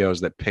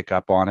radios that pick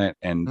up on it,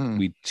 and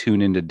we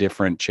tune into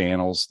different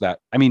channels. That,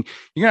 I mean,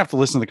 you're gonna have to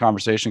listen to the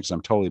conversation because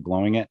I'm totally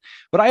blowing it.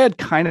 But I had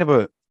kind of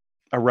a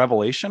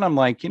revelation. I'm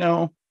like,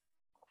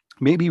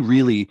 maybe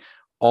really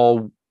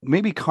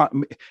maybe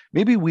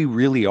we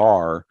really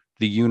are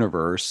the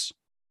universe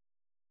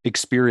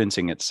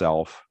experiencing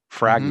itself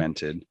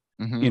fragmented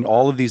in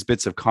all of these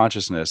bits of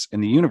consciousness,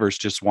 and the universe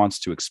just wants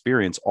to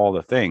experience all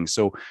the things.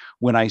 So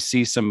when I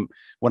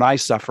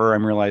suffer,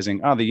 I'm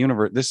realizing,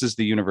 this is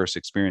the universe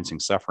experiencing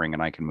suffering,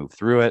 and I can move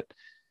through it.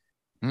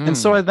 And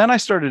so then I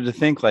started to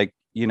think, like,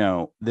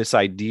 this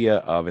idea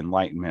of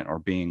enlightenment or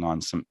being on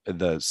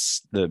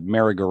the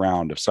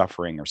merry-go-round of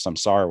suffering or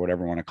samsara,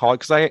 whatever you want to call it.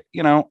 Because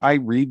I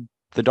read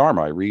the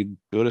Dharma, I read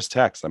Buddhist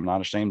texts. I'm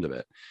not ashamed of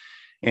it.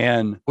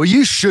 And well,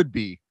 you should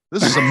be.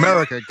 This is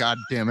America, God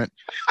damn it.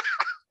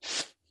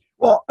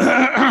 Well,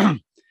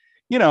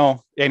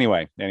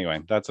 anyway,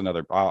 that's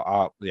another.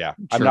 Yeah, sure,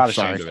 I'm not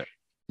ashamed of it.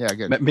 Yeah,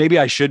 good. Maybe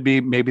I should be.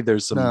 Maybe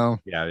there's some. No.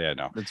 Yeah,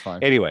 no, that's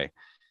fine. Anyway,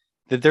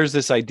 that there's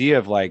this idea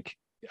of like,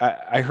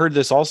 I heard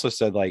this also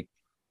said, like,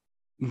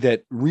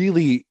 that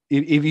really,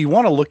 if you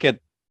want to look at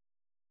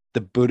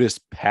the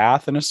Buddhist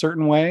path in a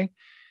certain way,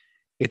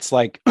 it's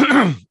like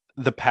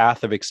the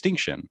path of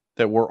extinction,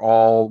 that we're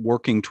all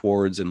working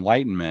towards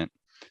enlightenment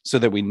so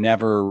that we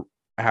never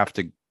have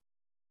to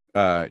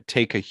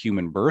take a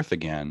human birth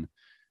again,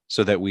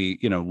 so that we,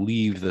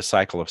 leave the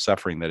cycle of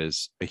suffering that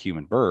is a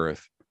human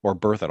birth or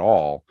birth at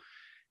all.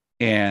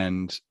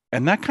 And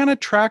that kind of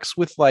tracks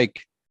with,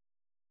 like,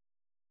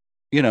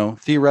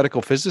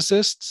 theoretical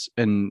physicists,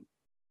 and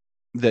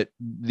that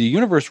the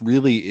universe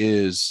really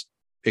is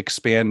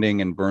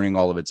expanding and burning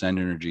all of its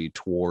energy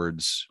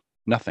towards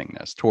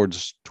nothingness,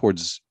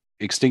 towards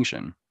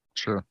extinction.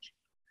 Sure.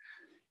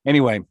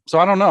 Anyway, so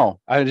I don't know.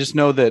 I just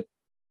know that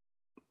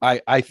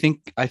I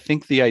think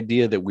the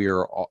idea that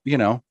we're,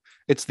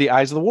 it's the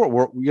eyes of the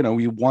world.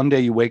 One day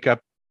you wake up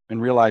and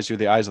realize you're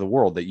the eyes of the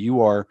world, that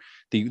you are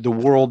the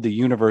world, the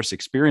universe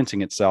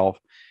experiencing itself,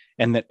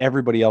 and that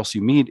everybody else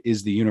you meet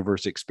is the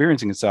universe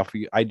experiencing itself.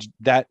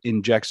 That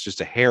injects just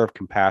a hair of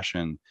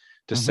compassion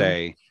to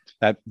say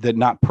that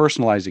not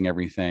personalizing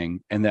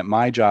everything, and that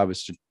my job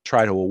is to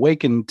try to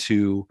awaken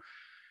to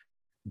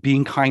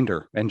being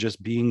kinder and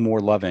just being more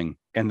loving.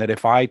 And that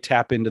if I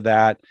tap into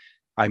that,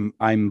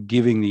 I'm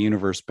giving the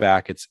universe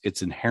back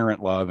its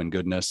inherent love and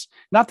goodness.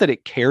 Not that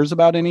it cares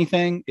about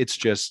anything. It's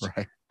just,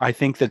 right. I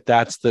think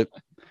that's the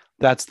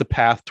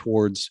path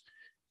towards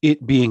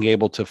it being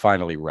able to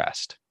finally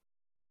rest.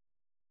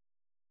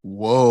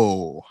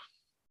 Whoa.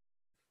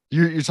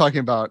 You're talking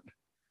about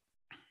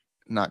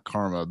not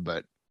karma,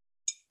 but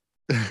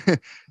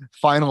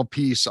final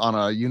piece on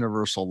a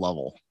universal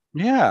level.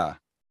 Yeah.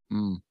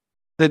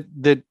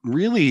 That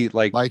really,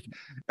 like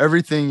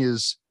everything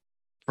is,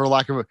 for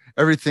lack of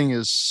everything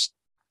is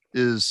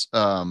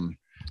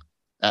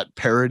at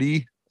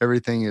parity.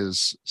 Everything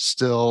is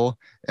still,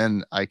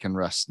 and I can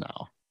rest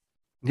now.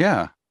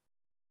 Yeah.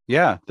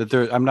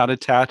 That I'm not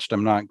attached.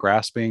 I'm not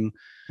grasping.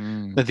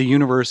 That the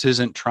universe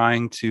isn't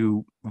trying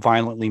to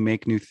violently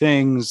make new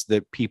things.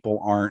 That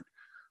people aren't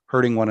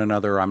hurting one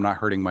another. I'm not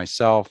hurting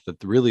myself.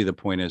 That really the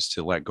point is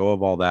to let go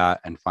of all that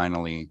and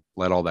finally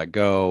let all that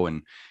go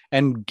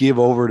and give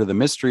over to the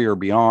mystery or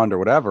beyond or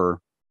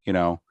whatever.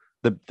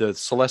 The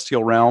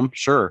celestial realm.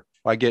 Sure,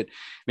 I get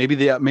maybe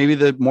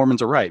the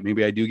Mormons are right.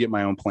 Maybe I do get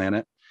my own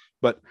planet,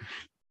 but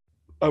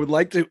I would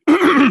like to,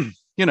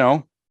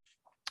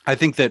 I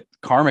think that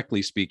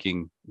karmically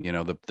speaking,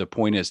 the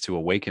point is to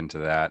awaken to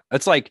that.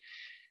 It's like,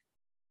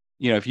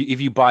 if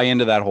you buy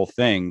into that whole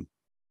thing,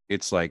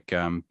 it's like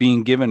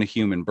being given a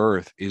human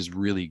birth is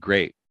really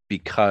great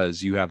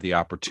because you have the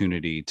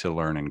opportunity to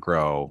learn and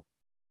grow.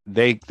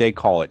 They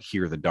call it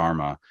hear the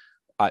Dharma.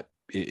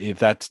 If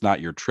that's not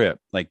your trip,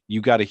 like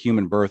you got a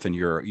human birth and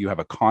you have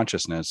a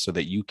consciousness so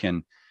that you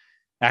can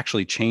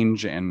actually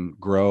change and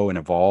grow and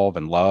evolve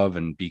and love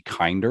and be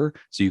kinder,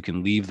 so you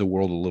can leave the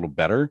world a little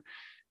better.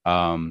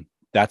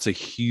 that's a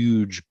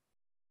huge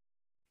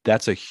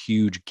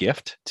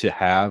gift to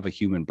have a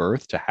human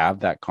birth, to have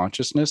that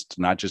consciousness,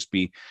 to not just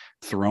be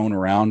thrown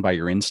around by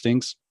your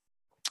instincts,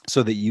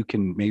 so that you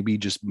can maybe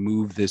just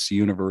move this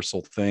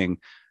universal thing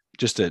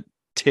just a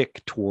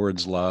tick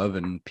towards love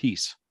and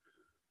peace.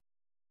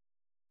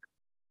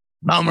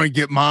 Now I'm gonna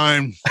get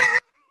mine.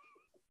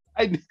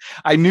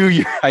 I knew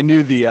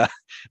the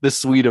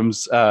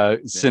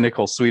Sweetums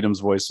cynical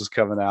Sweetums voice was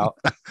coming out.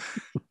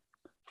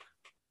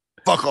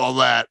 Fuck all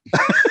that.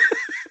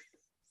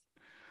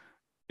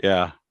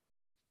 Yeah.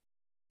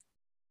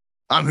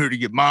 I'm here to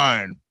get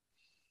mine.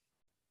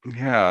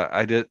 Yeah,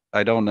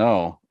 I don't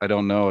know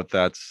if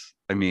that's,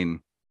 I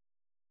mean,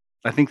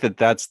 I think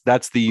that's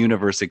the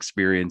universe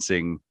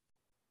experiencing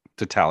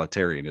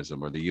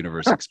totalitarianism, or the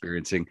universe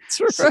experiencing,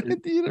 Right, the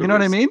universe. you know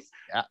what I mean?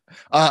 Yeah.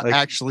 Like-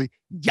 Actually,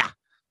 yeah,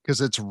 because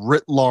it's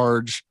writ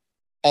large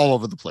all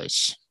over the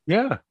place.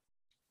 Yeah.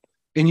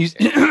 And you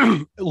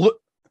look,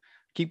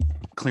 keep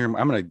clearing.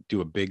 I'm going to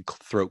do a big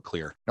throat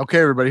clear. Okay,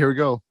 everybody, here we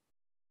go.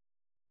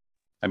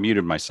 I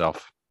muted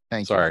myself.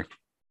 Thank Sorry.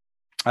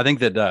 I think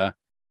that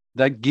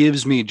that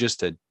gives me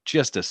just a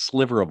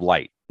sliver of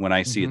light when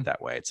I see it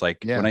that way. It's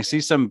like when I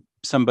see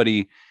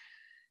somebody,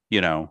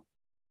 you know,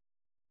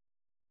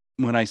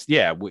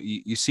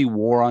 you see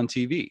war on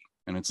TV,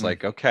 and it's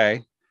like,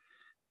 okay,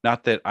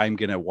 not that I'm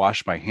going to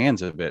wash my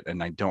hands of it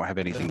and I don't have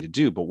anything to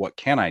do, but what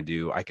can I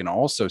do? I can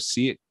also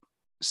see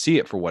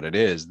it for what it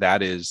is.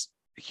 That is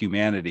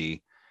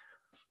humanity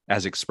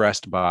as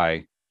expressed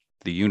by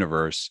the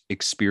universe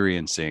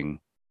experiencing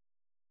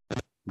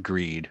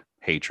greed,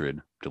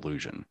 hatred,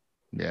 delusion.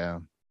 Yeah.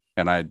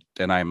 And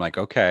I'm like,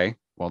 okay,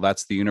 well,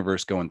 that's the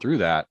universe going through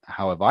that.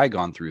 How have I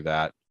gone through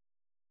that?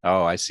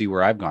 Oh, I see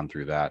where I've gone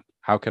through that.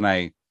 How can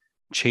I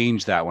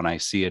change that when I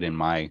see it in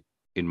my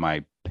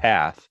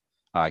path?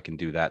 I can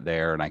do that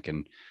there, and I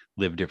can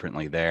live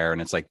differently there.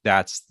 And it's like,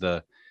 that's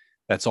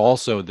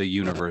also the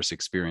universe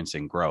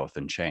experiencing growth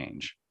and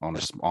change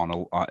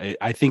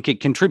I think it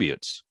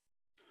contributes.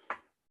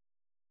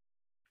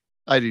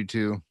 I do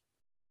too.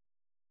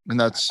 And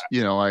that's,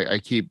 you know, I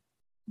keep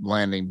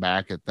landing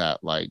back at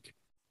that, like,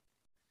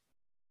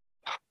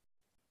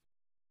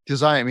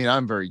 because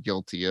I'm very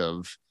guilty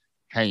of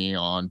hanging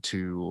on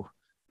to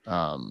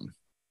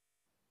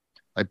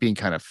like being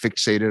kind of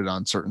fixated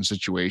on certain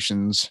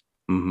situations.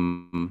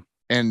 Mm-hmm.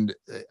 And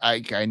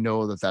I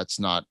know that that's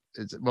not,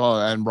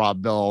 and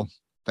Rob Bell,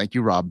 thank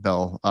you, Rob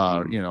Bell,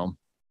 you know,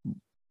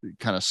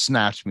 kind of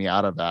snatched me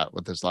out of that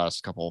with his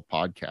last couple of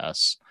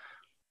podcasts.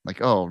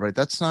 Like, oh, right,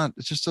 it's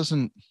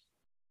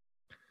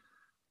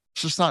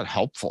just not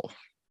helpful.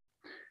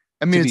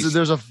 I mean,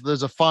 there's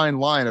a fine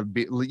line of,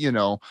 you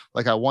know,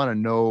 like, I want to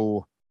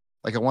know,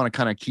 like, I want to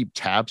kind of keep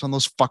tabs on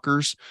those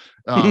fuckers,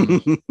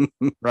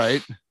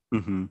 right?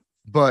 Mm-hmm.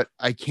 But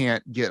I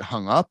can't get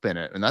hung up in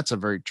it, and that's a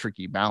very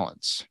tricky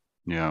balance.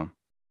 Yeah.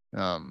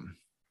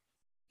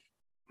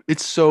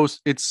 It's so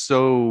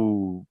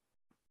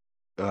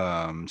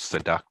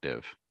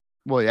seductive.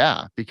 Well,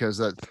 yeah, because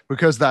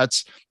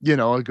that's, you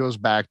know, it goes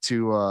back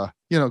to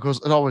you know,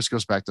 it always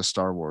goes back to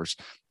Star Wars.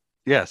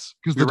 Yes,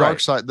 because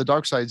the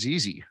dark side's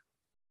easy.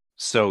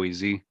 So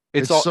easy.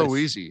 It's so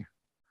easy.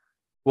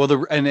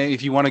 Well, and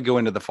if you want to go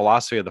into the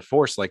philosophy of the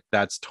Force, like,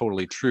 that's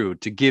totally true.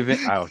 To give it,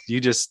 you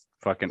just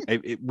fucking.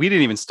 We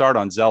didn't even start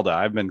on Zelda.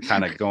 I've been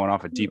kind of going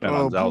off a deep end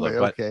on Zelda,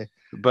 boy, okay.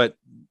 But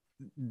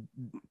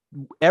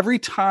every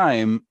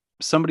time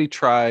somebody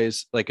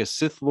tries, like a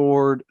Sith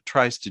Lord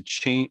tries to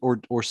change,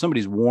 or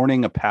somebody's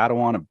warning a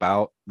Padawan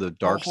about the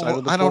dark side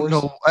of the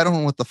Force. I don't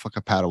know what the fuck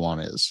a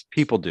Padawan is.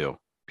 People do.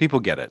 People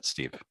get it,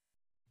 Steve.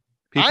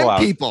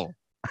 People.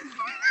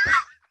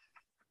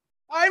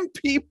 I'm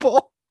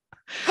people.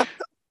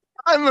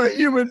 I'm a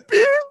human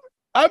being.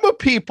 I'm a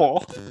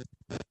people.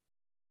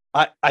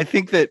 I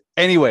think that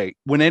anyway,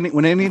 when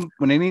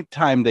any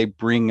time they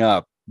bring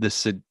up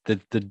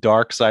the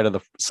dark side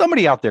of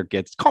somebody out there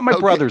gets, call my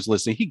brother's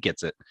listening, he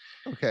gets it.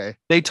 Okay.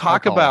 They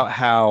talk about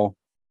how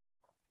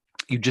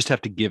you just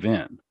have to give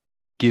in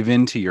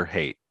to your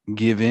hate,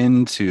 give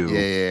in to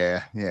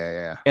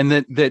yeah. And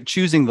that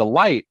choosing the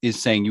light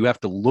is saying you have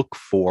to look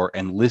for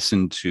and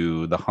listen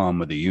to the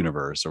hum of the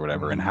universe or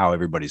whatever, and how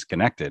everybody's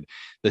connected.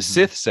 The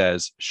Sith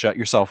says, shut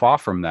yourself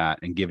off from that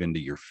and give into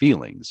your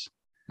feelings.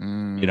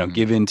 You know,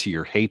 give into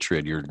your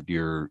hatred,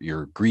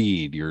 your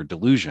greed, your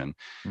delusion.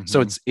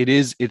 So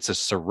it's a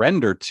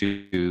surrender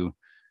to,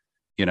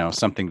 you know,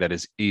 something that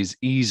is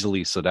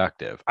easily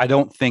seductive. I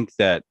don't think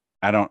that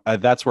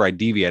that's where I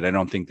deviate. I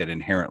don't think that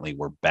inherently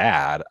we're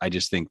bad. I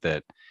just think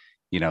that,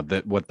 you know,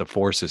 that what the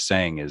Force is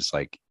saying is,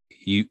 like,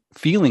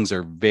 feelings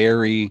are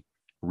very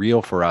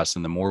real for us.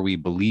 And the more we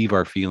believe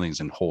our feelings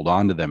and hold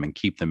on to them and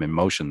keep them in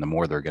motion, the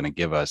more they're going to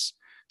give us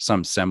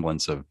some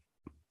semblance of,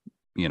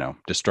 you know,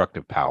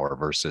 destructive power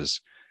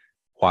versus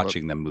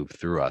watching them move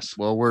through us.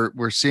 Well,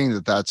 we're seeing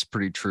that that's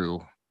pretty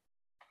true.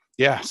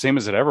 Yeah. Same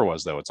as it ever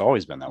was, though. It's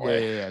always been that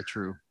way. Yeah.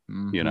 True.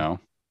 You know?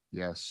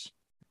 Yes.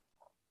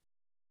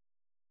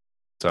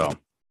 So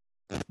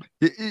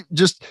it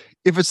just,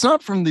 if it's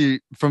not from the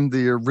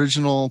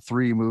original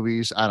 3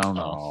 movies, I don't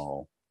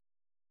know.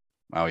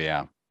 Oh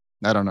yeah.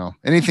 I don't know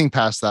anything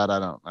past that. I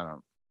don't.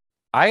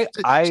 I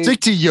Stick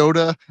to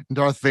Yoda and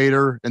Darth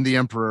Vader and the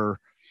Emperor,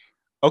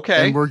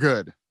 okay, and we're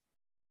good.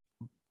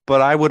 but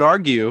I would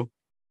argue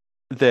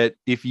that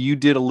if you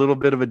did a little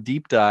bit of a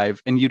deep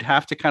dive, and you'd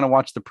have to kind of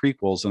watch the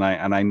prequels, and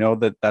I know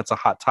that that's a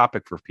hot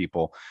topic for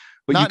people,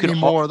 but you Not could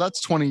anymore.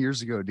 That's 20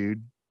 years ago,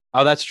 dude.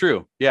 Oh, that's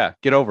true. Yeah,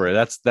 get over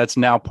it. That's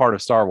now part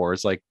of Star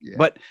Wars. Like, Yeah.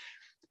 but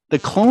the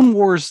Clone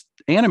Wars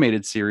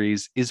animated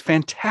series is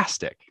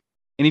fantastic,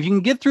 and if you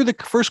can get through the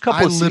first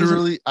couple of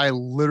seasons, I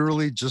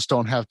literally just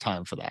don't have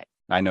time for that.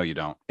 I know you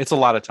don't. It's a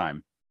lot of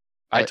time.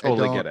 I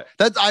totally get it.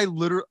 That I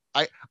literally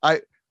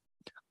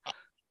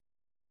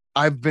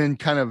I've been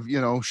kind of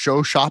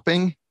show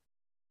shopping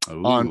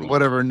on Ooh.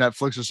 whatever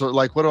Netflix or so.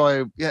 Like, what do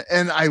I? Yeah,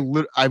 and I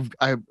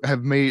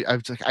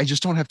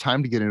just don't have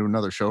time to get into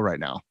another show right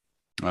now.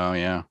 Oh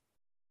yeah.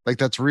 Like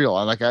that's real.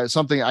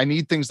 I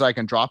need things that I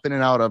can drop in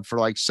and out of for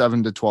like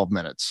 7 to 12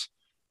 minutes.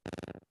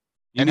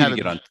 You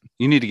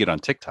need to get on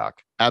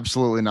TikTok.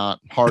 Absolutely not.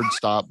 Hard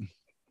stop.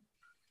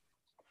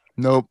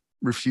 Nope.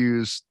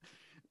 Refuse.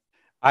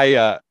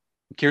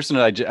 Kirsten and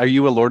I, are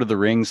you a Lord of the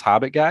Rings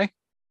Hobbit guy?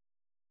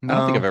 No, I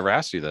don't think I've ever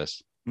asked you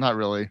this. Not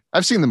really.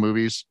 I've seen the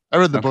movies. I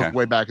read the Okay. book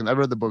way back, and I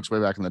read the books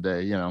way back in the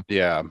day.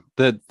 Yeah.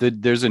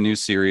 There's a new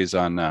series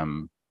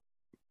on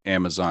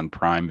Amazon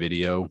Prime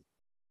Video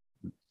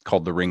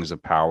called The Rings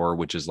of Power,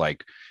 which is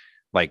like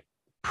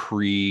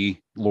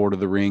pre Lord of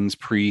the Rings,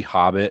 pre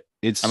Hobbit.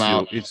 It's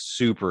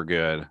super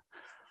good.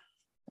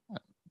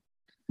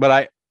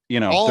 But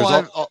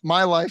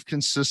my life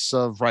consists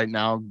of right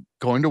now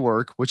going to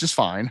work, which is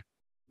fine,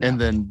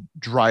 and then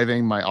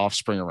driving my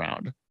offspring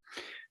around.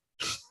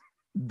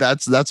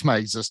 That's my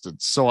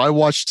existence. So I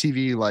watch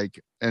TV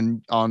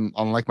on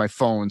like my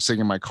phone, sitting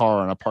in my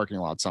car in a parking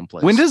lot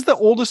someplace. When does the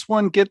oldest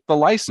one get the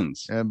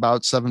license?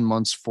 About 7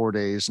 months, 4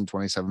 days, and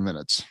 27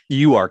 minutes.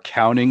 You are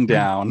counting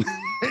down.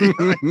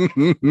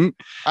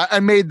 I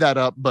made that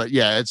up, but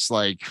yeah, it's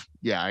like,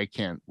 yeah, I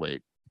can't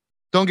wait.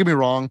 Don't get me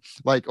wrong.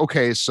 Like,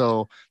 okay,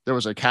 so there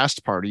was a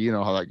cast party. You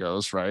know how that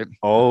goes, right?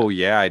 Oh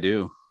yeah, I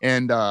do.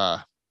 And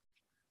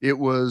it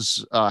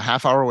was a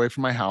half hour away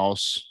from my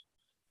house.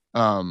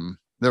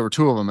 There were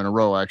two of them in a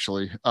row,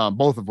 actually,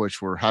 both of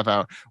which were half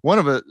hour. One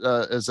of it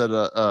is at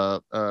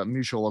a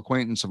mutual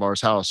acquaintance of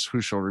ours' house,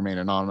 who shall remain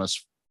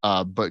anonymous,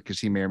 but because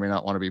he may or may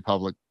not want to be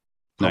public,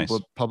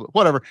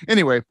 whatever.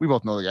 Anyway, we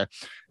both know the guy.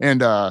 And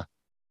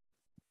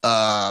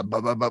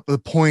but the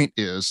point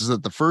is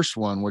that the first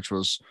one, which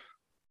was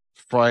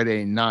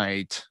Friday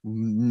night,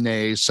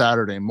 nay,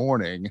 Saturday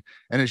morning,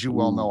 and as you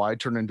well know, I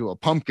turn into a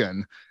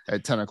pumpkin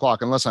at 10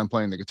 o'clock unless I'm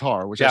playing the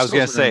guitar. Which I was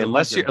gonna say,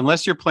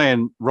 unless you're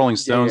playing Rolling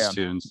Stones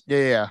tunes.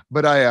 Yeah.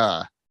 But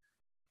I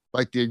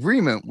like the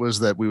agreement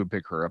was that we would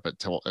pick her up at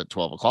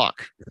 12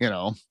 o'clock.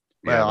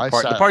 Well,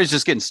 the party's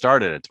just getting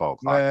started at 12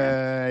 o'clock.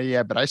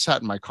 Yeah, but I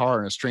sat in my car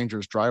in a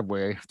stranger's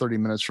driveway 30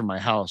 minutes from my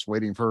house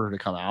waiting for her to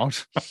come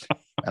out.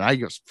 And I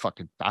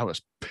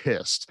was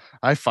pissed.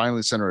 I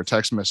finally sent her a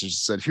text message that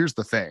said, here's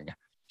the thing.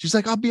 She's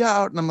like, I'll be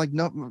out. And I'm like,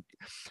 no,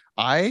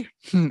 I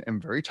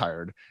am very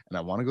tired and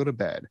I want to go to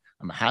bed.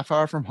 I'm a half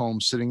hour from home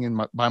sitting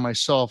by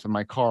myself in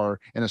my car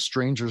in a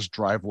stranger's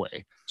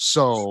driveway.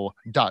 So ...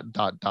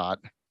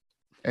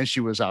 And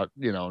she was out,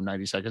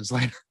 90 seconds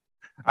later.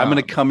 I'm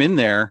going to come in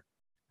there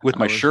with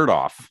my shirt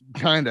off.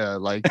 Kind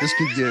of like this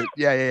could get,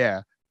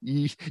 yeah.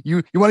 You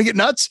want to get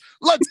nuts?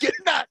 Let's get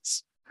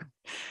nuts.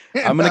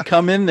 I'm going to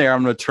come in there.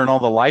 I'm going to turn all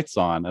the lights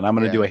on and I'm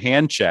going to do a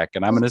hand check.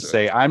 And I'm going to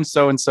say, I'm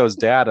so-and-so's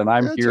dad. And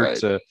I'm here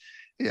to,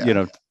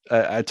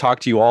 talk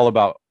to you all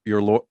about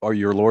your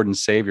Lord and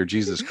Savior,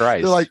 Jesus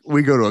Christ. They're like,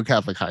 we go to a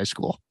Catholic high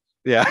school.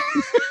 Yeah.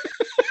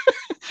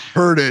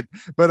 Heard it.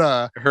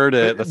 But heard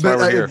it. That's why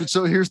we're here.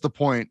 So here's the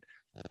point.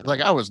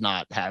 Like, I was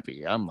not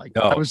happy. I'm like,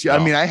 I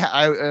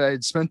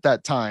had spent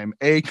that time,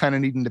 A, kind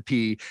of needing to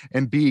pee,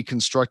 and B,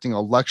 constructing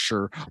a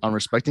lecture on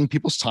respecting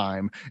people's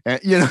time. And,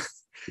 yeah.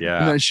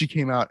 And then she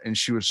came out and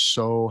she was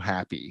so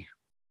happy.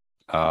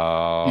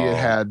 Oh, She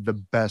had the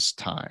best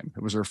time.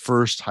 It was her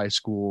first high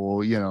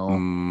school,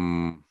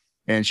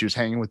 and she was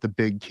hanging with the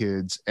big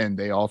kids and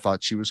they all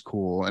thought she was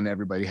cool and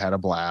everybody had a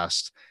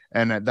blast.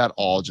 And that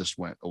all just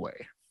went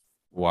away.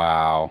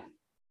 Wow.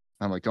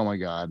 I'm like, oh my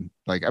God.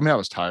 Like, I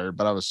was tired,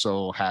 but I was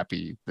so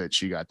happy that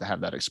she got to have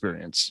that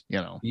experience,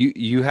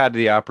 You had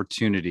the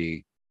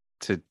opportunity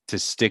to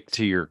stick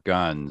to your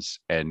guns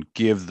and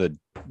give you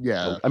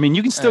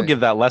can still give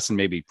that lesson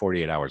maybe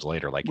 48 hours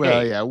later. Like, well,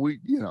 hey.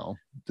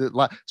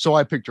 Yeah, so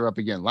I picked her up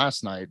again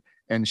last night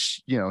and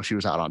she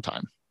was out on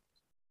time.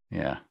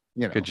 Yeah.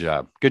 Good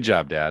job,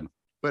 Dad.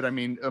 But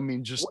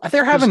just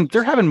they're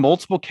having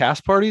multiple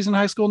cast parties in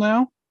high school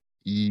now.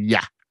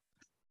 Yeah.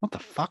 What the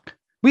fuck?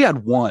 We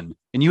had one,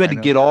 and you had to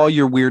get all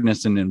your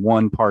weirdness in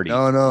one party.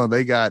 No,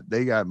 they got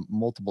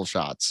multiple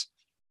shots.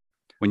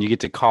 When you get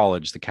to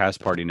college, the cast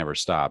party never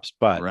stops.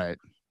 But right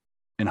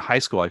in high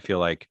school, I feel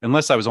like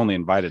unless I was only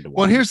invited to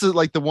one. Well, here's the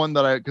one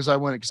that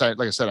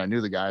like I said, I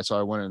knew the guy, so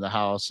I went in the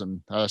house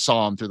and I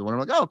saw him through the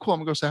window. I'm like, oh, cool, I'm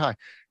gonna go say hi,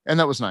 and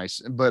that was nice.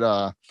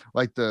 But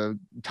like the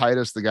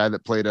Titus, the guy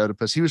that played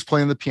Oedipus, he was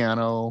playing the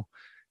piano.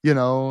 You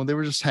know, they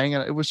were just hanging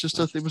out. It was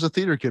a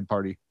theater kid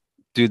party.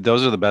 Dude,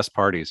 those are the best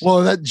parties.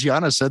 Well, that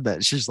Gianna said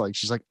that. She's like,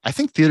 I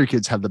think theater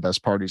kids have the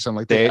best parties. I'm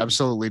like, they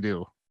absolutely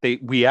do.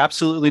 We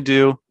absolutely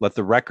do. Let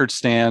the record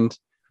stand.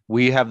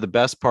 We have the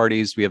best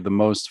parties. We have the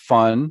most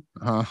fun.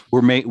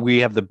 We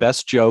have the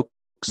best jokes.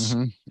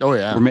 Mm-hmm. Oh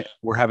yeah.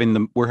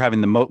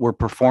 We're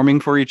performing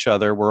for each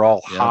other. We're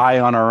all high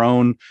on our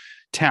own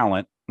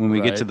talent when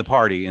we get to the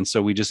party. And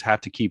so we just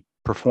have to keep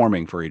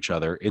performing for each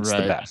other. It's the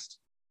best.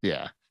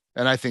 Yeah.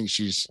 And I think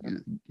she's,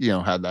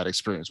 had that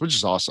experience, which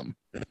is awesome.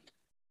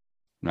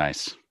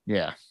 Nice.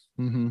 Yeah.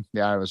 Mm-hmm.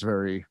 Yeah.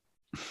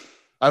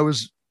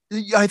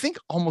 I think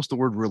almost the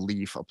word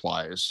relief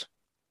applies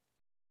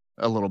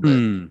a little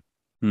bit,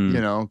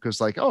 because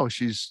like, oh,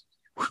 she's,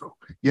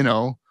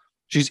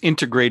 she's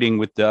integrating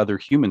with the other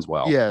humans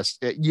well. Yes.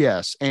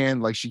 Yes.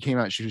 And like she came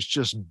out, she was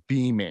just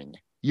beaming,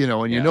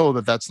 and you know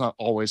that's not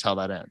always how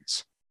that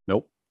ends.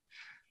 Nope.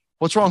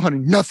 What's wrong, honey?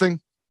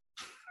 Nothing.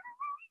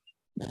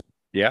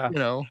 Yeah.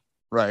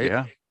 Right.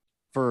 Yeah.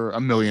 For a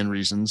million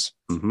reasons.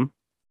 Mm-hmm.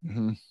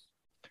 Mm-hmm.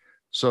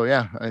 So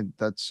yeah, I'm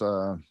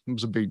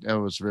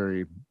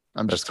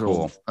just thrilled.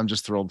 Cool. I'm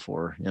just thrilled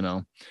for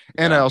her,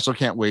 and I also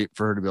can't wait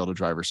for her to be able to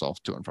drive herself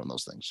to and from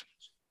those things.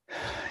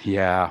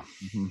 Yeah.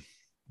 Mm-hmm.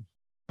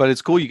 But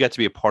it's cool. You get to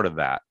be a part of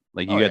that.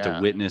 Like you get to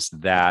witness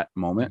that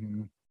moment.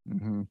 Mm-hmm.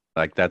 Mm-hmm.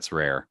 Like that's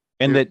rare.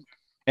 And that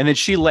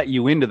she let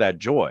you into that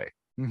joy.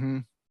 Mm-hmm.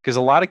 Because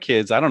a lot of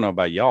kids, I don't know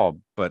about y'all,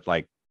 but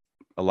like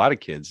a lot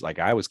of kids, like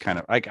I was kind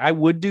of like, I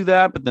would do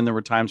that. But then there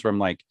were times where I'm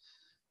like,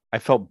 I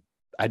felt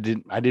I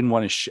didn't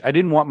want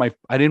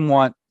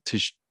to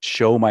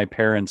show my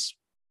parents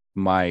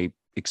my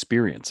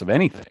experience of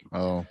anything.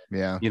 Oh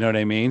yeah. You know what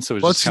I mean? So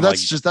that's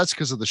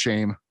because of the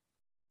shame.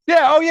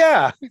 Yeah. Oh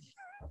yeah.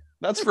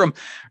 That's from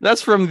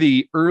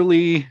the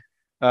early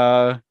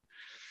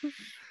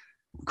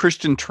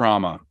Christian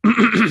trauma.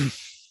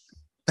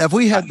 Have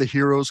we had the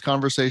heroes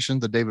conversation,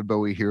 the David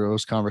Bowie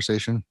heroes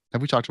conversation?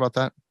 Have we talked about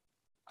that?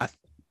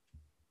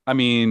 I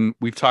mean,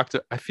 we've talked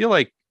I feel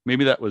like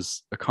maybe that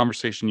was a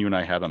conversation you and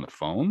I had on the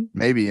phone.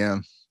 Maybe, yeah.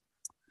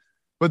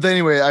 But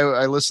anyway,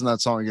 I listened to that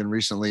song again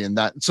recently, and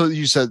so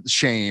you said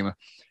shame.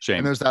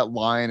 And there's that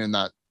line in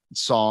that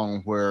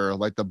song where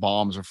like the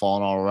bombs are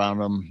falling all around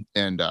them,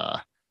 and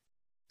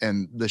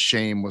the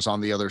shame was on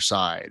the other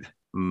side.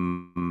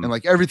 Mm-hmm. And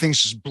like everything's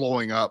just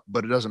blowing up,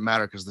 but it doesn't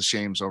matter because the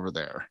shame's over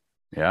there.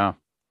 Yeah.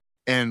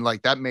 And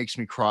like that makes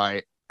me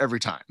cry every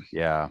time.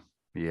 Yeah.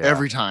 Yeah.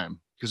 Every time.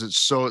 Because it's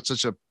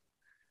such a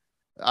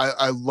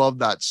I love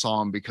that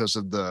song because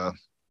of the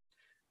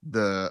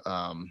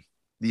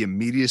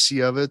immediacy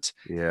of it,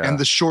 and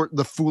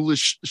the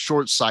foolish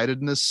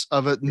short-sightedness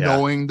of it,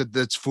 knowing that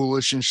that's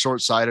foolish and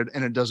short-sighted,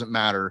 and it doesn't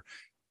matter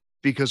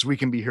because we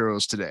can be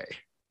heroes today.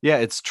 Yeah,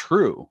 it's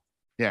true.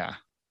 Yeah,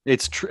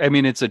 it's true. I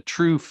mean, it's a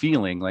true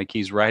feeling. Like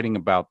he's writing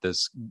about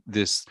this.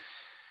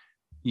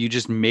 You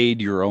just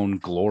made your own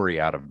glory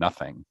out of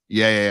nothing.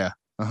 Yeah.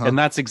 Uh-huh. And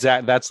that's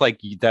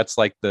like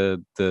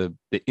the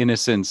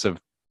innocence of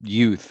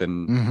youth,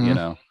 and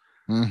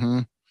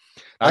Mm-hmm.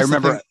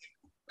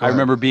 I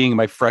remember being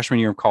my freshman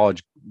year of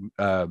college,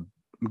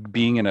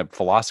 being in a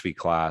philosophy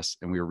class,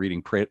 and we were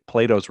reading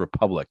Plato's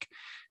Republic,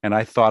 and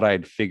I thought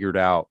I'd figured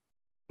out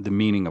the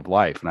meaning of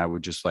life, and I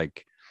would just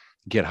like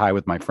get high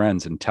with my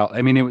friends and tell.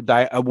 I mean,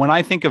 when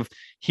I think of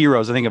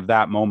heroes, I think of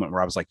that moment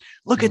where I was like,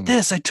 "Look at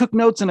this! I took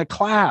notes in a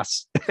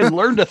class and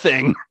learned a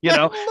thing,"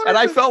 and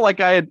I felt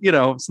like I had,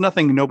 it's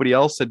nothing nobody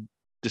else had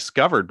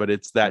discovered, but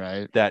it's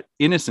that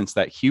innocence,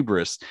 that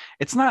hubris.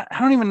 It's not. I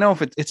don't even know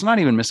if it's not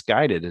even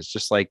misguided. It's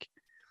just like,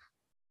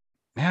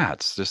 yeah,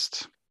 it's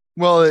just.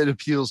 Well, it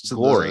appeals to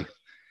glory.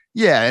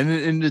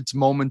 And it's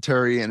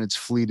momentary and it's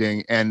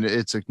fleeting, and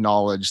it's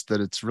acknowledged that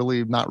it's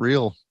really not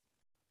real.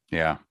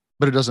 Yeah,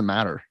 but it doesn't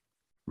matter.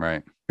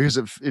 Right. Because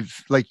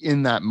if like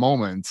in that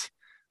moment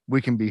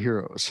we can be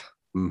heroes.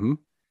 Mm-hmm.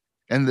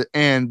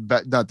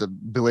 But not to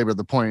belabor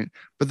the point,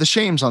 but the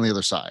shame's on the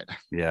other side.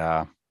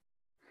 Yeah.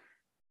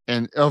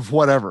 And of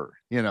whatever,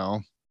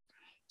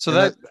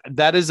 So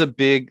that is a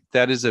big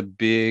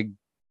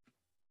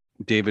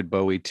David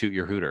Bowie toot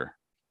your hooter.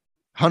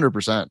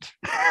 100%.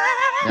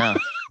 Yeah.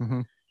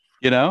 Mm-hmm.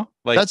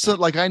 Like that's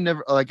like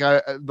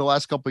the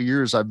last couple of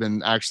years I've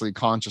been actually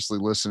consciously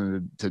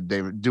listening to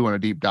David, doing a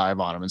deep dive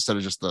on him instead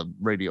of just the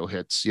radio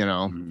hits,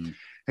 Mm-hmm.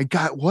 And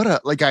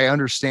God, I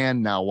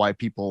understand now why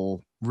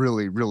people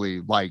really,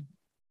 really like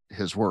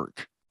his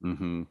work.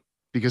 Mm-hmm.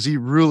 Because he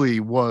really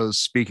was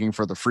speaking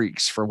for the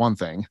freaks, for one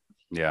thing.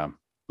 Yeah.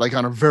 Like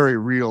on a very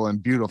real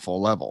and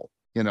beautiful level,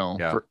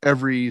 for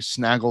every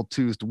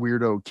snaggle-toothed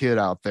weirdo kid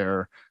out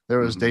there, there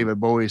was David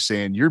Bowie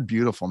saying, "You're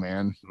beautiful,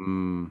 man.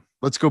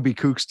 Let's go be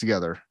kooks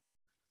together."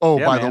 Oh,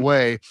 by the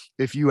way,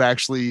 if you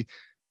actually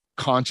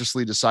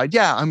consciously decide,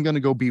 I'm going to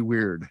go be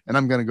weird and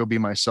I'm going to go be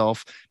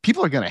myself,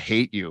 people are going to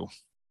hate you.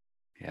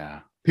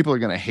 Yeah. People are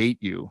going to hate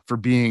you for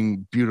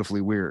being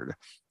beautifully weird.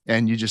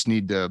 And you just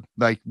need to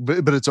but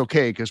it's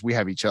okay because we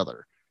have each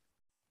other.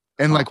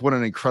 And like, what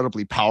an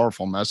incredibly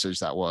powerful message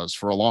that was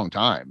for a long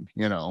time,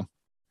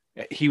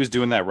 He was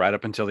doing that right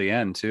up until the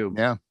end too.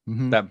 Yeah.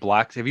 Mhm. That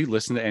Black. Have you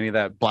listened to any of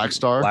that Black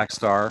Star? Black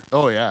Star.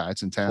 Oh yeah,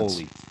 it's intense.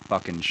 Holy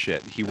fucking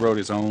shit! He wrote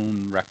his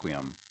own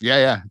Requiem,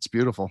 Yeah, it's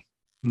beautiful.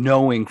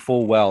 knowing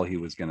full well he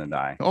was gonna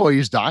die. Oh,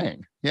 he's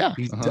dying. Yeah.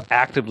 He's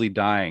actively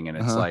dying, and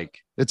it's like,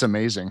 it's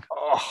amazing.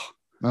 oh,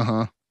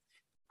 Uh-huh.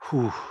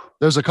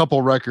 There's a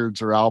couple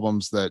records or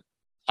albums that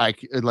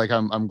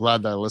I'm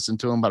glad that I listened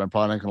to them, but I'm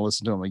probably not going to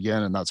listen to them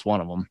again, and that's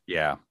one of them.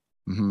 yeah,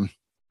 Mm-hmm.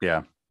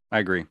 yeah, I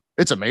agree.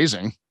 It's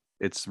amazing.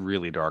 It's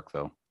really dark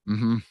though.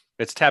 Mm-hmm.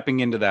 It's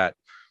tapping into that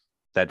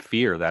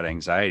fear, that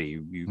anxiety.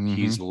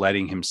 He's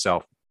letting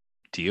himself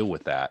deal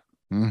with that,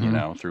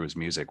 through his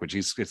music, which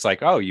it's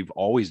like, oh, you've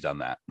always done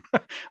that.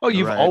 Oh,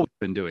 you've always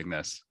been doing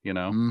this,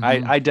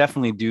 I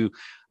definitely do.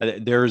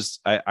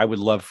 I would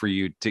love for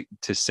you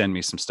to send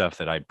me some stuff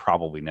that I'd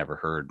probably never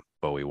heard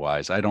Bowie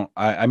wise. I'll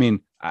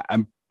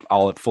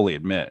fully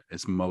admit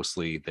it's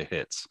mostly the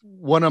hits.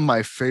 One of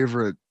my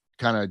favorite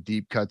kind of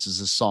deep cuts is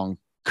this song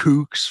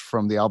Kooks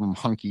from the album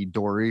Hunky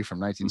Dory from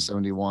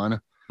 1971.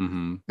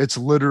 Mm-hmm. It's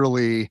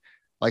literally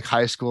like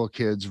high school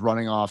kids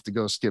running off to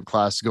go skip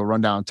class, to go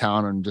run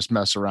downtown and just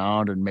mess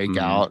around and make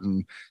out.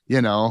 And,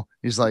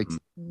 he's like,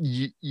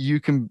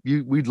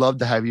 we'd love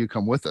to have you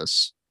come with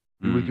us.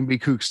 We can be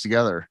kooks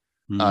together.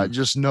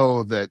 Just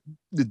know that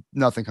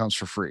nothing comes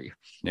for free.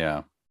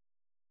 Yeah.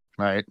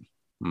 Right.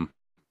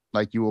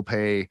 Like you will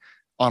pay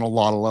on a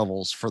lot of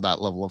levels for that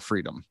level of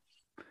freedom.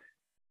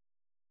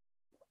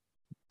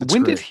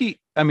 Did he,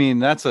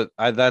 that's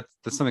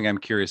something I'm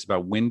curious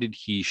about. When did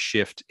he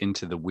shift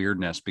into the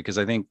weirdness? Because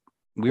I think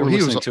we were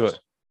listening to it.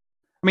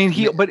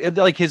 But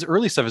like his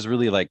early stuff is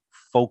really like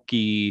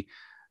folky.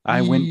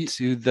 I went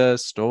to the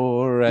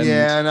store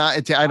and I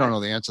don't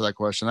know the answer to that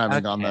question. I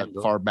haven't gone that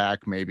far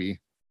back,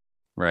 maybe.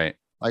 Right.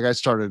 Like I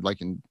started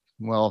like in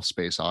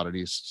Space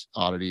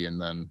Oddity,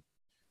 and then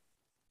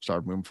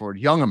started moving forward.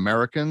 Young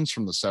Americans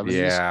from the 70s.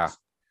 Yeah.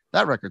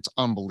 That record's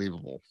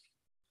unbelievable.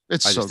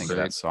 It's I so just think great.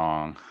 of that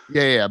song.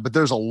 Yeah, but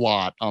there's a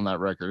lot on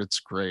that record. It's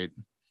great.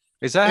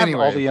 Is that have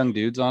all the young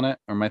dudes on it?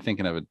 Or am I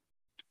thinking of it?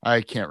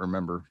 I can't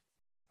remember.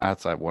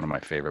 That's like one of my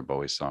favorite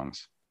Bowie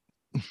songs.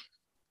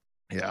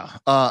 Yeah.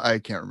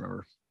 I can't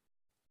remember.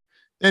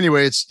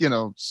 Anyway, it's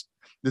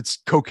it's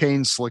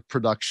Cocaine Slick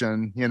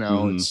production,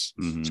 it's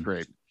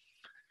great.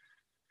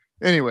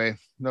 Anyway,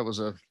 that was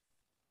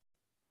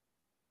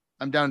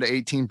I'm down to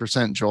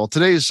 18%, Joel.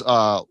 Today's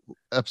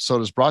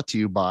episode is brought to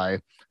you by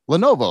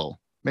Lenovo,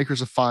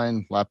 makers of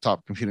fine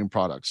laptop computing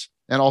products,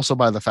 and also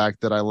by the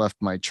fact that I left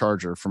my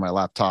charger for my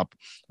laptop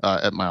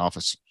at my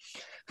office.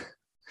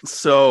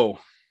 So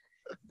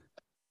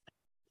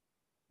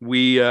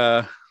we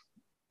did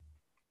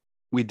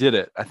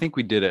it. I think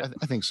we did it.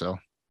 I think so.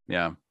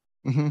 Yeah.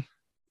 Mm-hmm.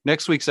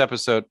 Next week's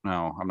episode.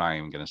 No, I'm not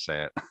even going to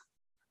say it.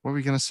 What were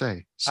we going to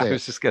say?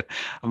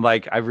 I'm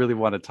like, I really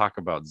want to talk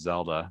about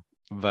Zelda,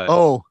 but.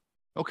 Oh,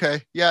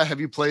 okay. Yeah. Have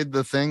you played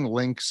the thing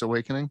Link's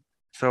Awakening?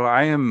 So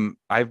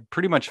I've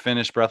pretty much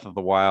finished Breath of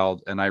the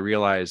Wild, and I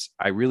realize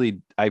I've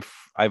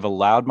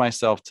allowed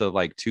myself to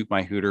like toot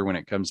my hooter when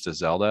it comes to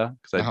Zelda,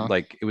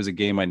 because it was a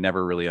game I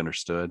never really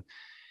understood.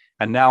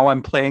 And now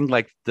I'm playing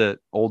like the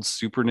old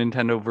Super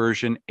Nintendo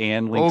version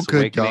and Link's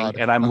Awakening.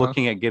 And I'm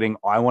looking at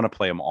I want to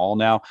play them all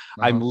now.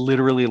 I'm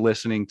literally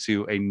listening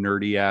to a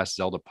nerdy ass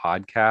Zelda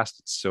podcast.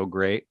 It's so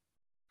great.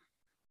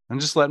 I'm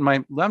just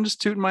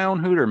tooting my own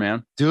hooter,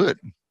 man. Do it.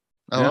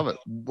 I love it.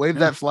 Wave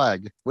that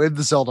flag. Wave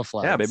the Zelda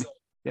flag. Yeah, baby.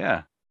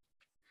 Yeah.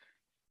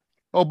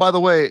 Oh, by the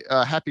way,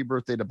 happy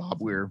birthday to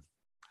Bob Weir.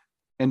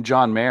 And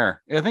John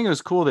Mayer. I think it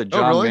was cool that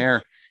John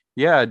Mayer.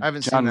 Yeah,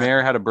 John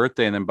Mayer had a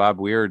birthday, and then Bob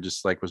Weir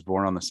just like was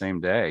born on the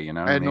same day.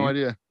 I had no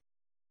idea.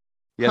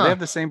 Yeah, they have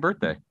the same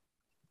birthday.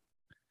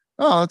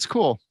 Oh, that's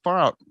cool. Far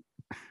out.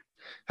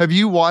 Have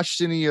you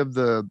watched any of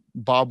the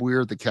Bob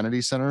Weir at the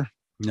Kennedy Center?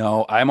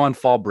 No, I'm on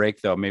fall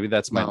break though. Maybe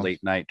that's my late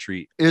night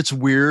treat. It's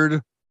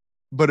weird,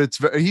 but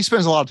he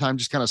spends a lot of time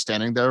just kind of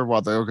standing there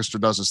while the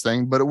orchestra does his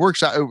thing. But it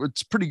works out.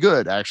 It's pretty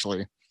good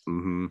actually.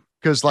 Mm-hmm.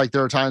 Because like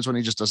there are times when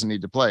he just doesn't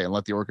need to play and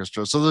let the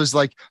orchestra. So there's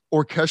like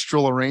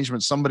orchestral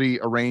arrangements. Somebody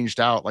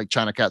arranged out like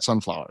China Cat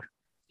Sunflower.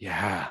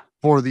 Yeah.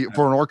 For an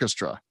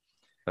orchestra.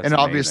 That's and amazing.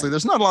 Obviously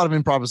there's not a lot of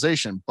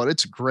improvisation, but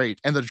it's great.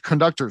 And the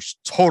conductor's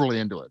totally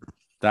into it.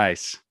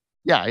 Nice.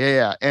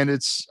 Yeah. And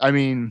it's,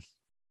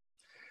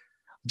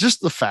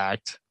 just the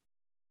fact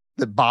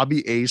that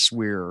Bobby Ace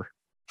Weir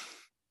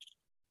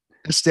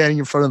is standing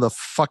in front of the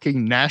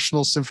fucking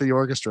National Symphony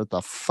Orchestra at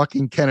the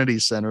fucking Kennedy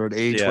Center at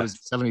age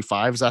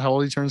 75. Is that how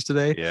old he turns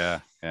today?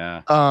 Yeah.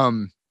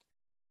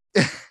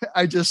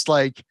 I just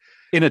like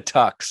in a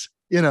tux.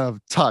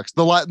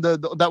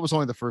 Tux. That was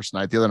only the first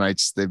night. The other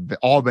nights they've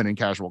all been in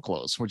casual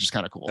clothes, which is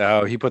kind of cool.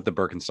 Oh, he put the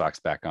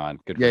Birkenstocks back on.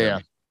 Good for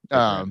him.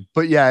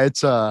 But yeah,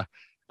 it's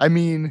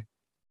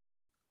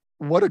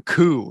what a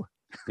coup.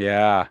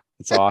 Yeah,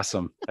 it's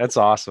awesome. That's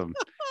awesome.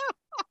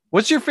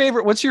 What's your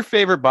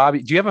favorite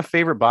Bobby? Do you have a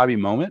favorite Bobby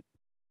moment?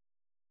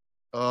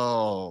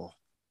 Oh,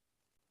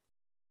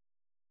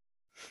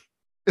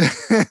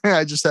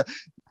 I just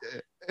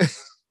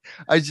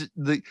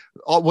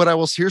what I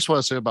will here's what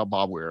I say about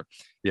Bob Weir.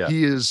 Yeah.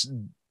 He is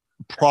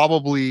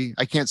probably,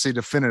 I can't say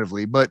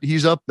definitively, but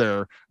he's up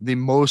there, the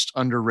most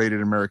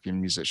underrated American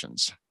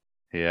musicians.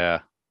 Yeah.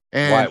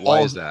 And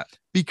why is that?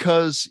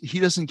 Because he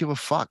doesn't give a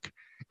fuck.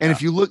 And Yeah.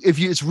 if you look,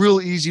 it's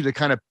real easy to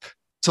kind of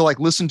to like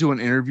listen to an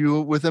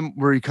interview with him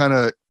where he kind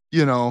of,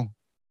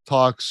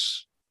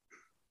 talks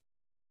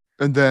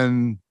and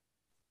then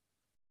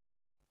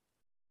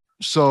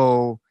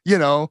so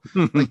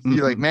like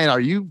you're like,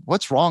 man,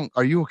 what's wrong,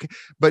 are you okay?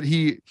 But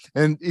even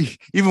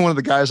one of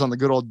the guys on the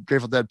good old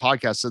Grateful Dead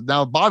podcast said,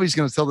 now Bobby's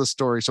going to tell this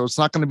story, so it's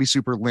not going to be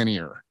super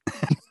linear.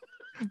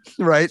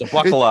 Right, so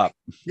buckle up.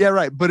 Yeah,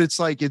 right. But it's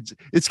like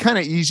it's kind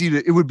of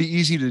it would be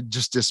easy to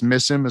just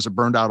dismiss him as a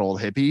burned out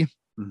old hippie.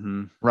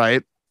 Mm-hmm.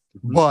 Right.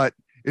 Mm-hmm. But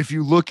if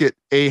you look at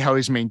how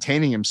he's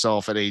maintaining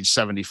himself at age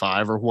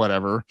 75 or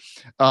whatever,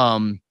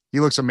 he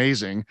looks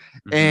amazing.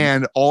 Mm-hmm.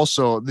 And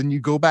also then you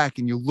go back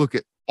and you look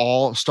at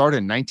start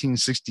in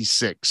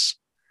 1966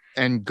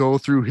 and go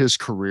through his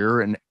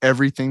career and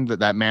everything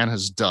that man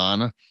has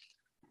done,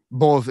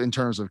 both in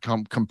terms of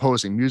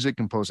composing music,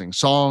 composing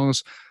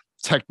songs,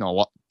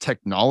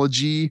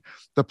 technology,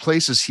 the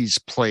places he's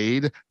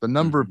played, the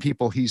number of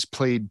people he's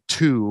played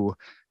to,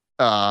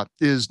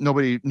 is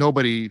nobody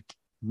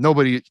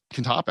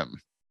can top him.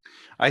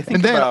 I think,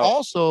 and then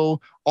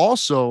also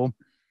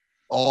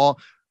a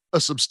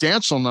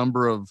substantial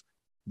number of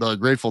the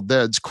Grateful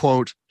Dead's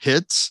quote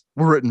hits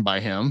were written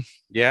by him.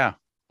 Yeah.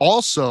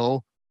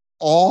 Also,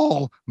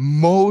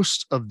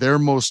 most of their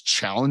most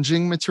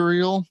challenging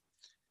material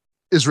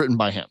is written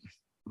by him.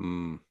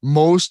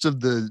 Most of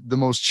the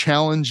most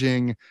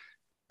challenging,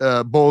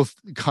 both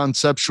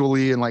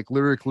conceptually and like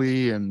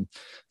lyrically and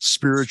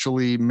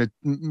spiritually,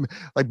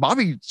 like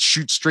Bobby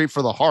shoots straight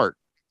for the heart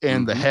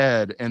and the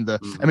head and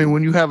I mean,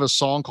 when you have a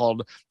song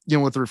called,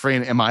 with the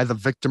refrain, "Am I the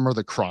victim or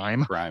the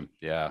crime?"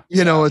 Yeah.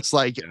 It's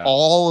like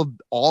all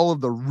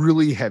of the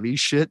really heavy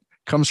shit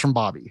comes from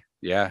Bobby.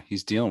 Yeah,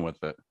 he's dealing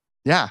with it.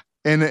 Yeah,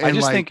 and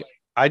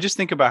I just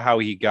think about how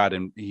he got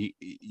in. He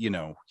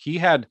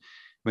had.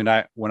 When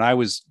I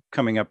was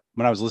coming up,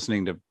 when I was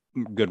listening to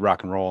good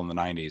rock and roll in the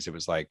 90s, it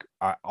was like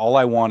all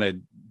I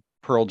wanted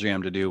Pearl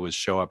Jam to do was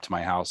show up to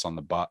my house on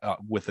the bus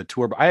with a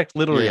tour. I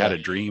literally had a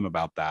dream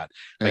about that.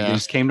 Like they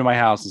just came to my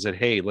house and said,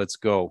 "Hey, let's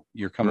go.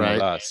 You're coming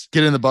with us.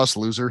 Get in the bus,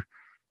 loser."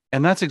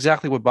 And that's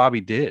exactly what Bobby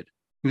did.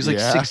 He was like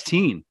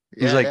 16.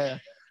 He was like,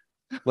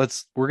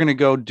 we're going to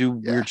go do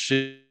weird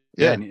shit.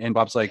 Yeah. And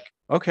Bob's like,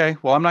 "Okay,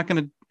 well, I'm not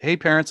going to, hey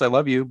parents, I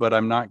love you, but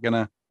I'm not going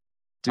to,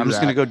 I'm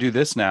just going to go do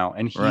this now."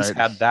 And he's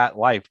had that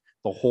life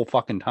the whole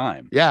fucking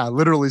time. Yeah.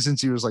 Literally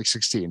since he was like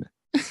 16.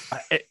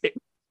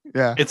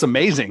 Yeah. It's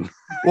amazing.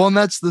 Well, and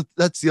that's the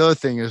other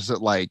thing is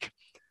that, like,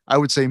 I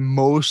would say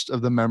most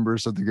of the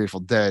members of the Grateful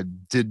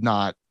Dead did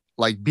not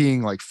like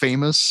being like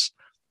famous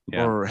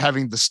or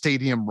having the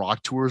stadium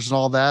rock tours and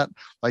all that.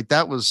 Like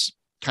that was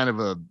kind of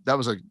like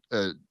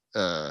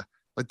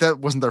that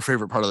wasn't their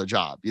favorite part of the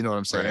job. You know what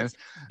I'm saying? Right.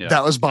 Yeah.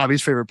 That was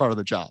Bobby's favorite part of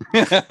the job.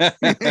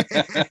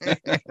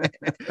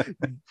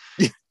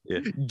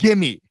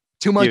 Gimme.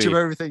 Too much of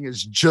everything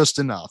is just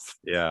enough.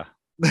 Yeah.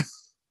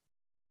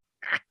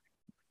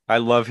 I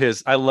love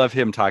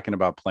him talking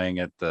about playing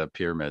at the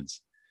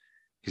pyramids.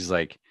 He's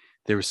like,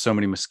 there were so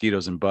many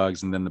mosquitoes and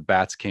bugs, and then the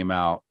bats came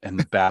out and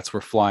the bats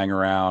were flying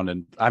around,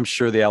 and I'm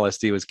sure the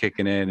LSD was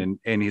kicking in,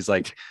 and he's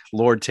like,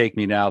 "Lord, take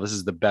me now. This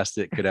is the best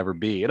it could ever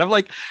be." And I'm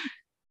like,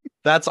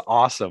 that's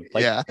awesome.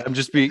 Like, I'm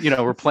just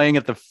we're playing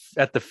at the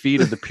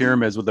feet of the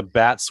pyramids with the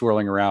bats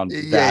swirling around.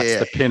 That's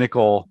the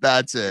pinnacle.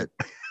 That's it.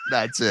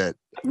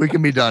 We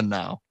can be done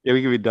now. Yeah,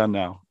 we can be done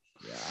now.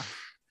 Yeah.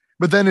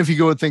 But then if you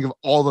go and think of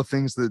all the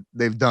things that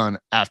they've done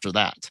after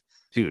that,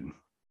 dude,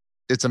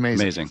 it's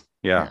amazing.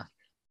 Yeah.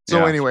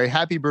 So anyway,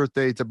 happy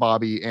birthday to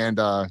Bobby and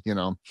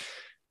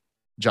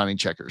Johnny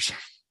Checkers.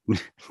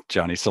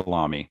 Johnny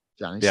Salami.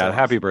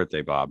 Happy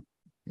birthday, Bob.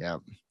 Yeah.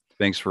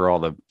 Thanks for all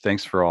the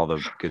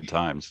good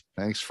times.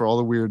 Thanks for all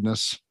the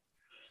weirdness.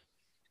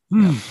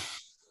 Yeah.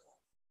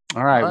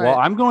 All right. Well,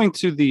 I'm going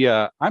to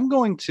the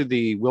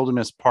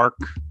Wilderness Park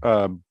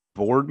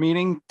board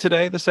meeting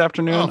this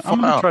afternoon. I'm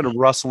going to try to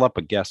rustle up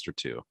a guest or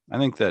two. I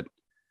think that'd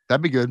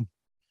be good.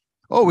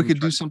 Oh, we could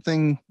do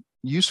something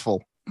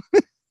useful.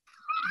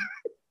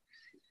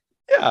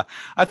 Yeah.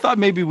 I thought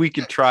maybe we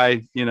could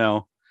try,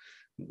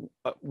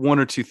 one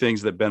or two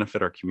things that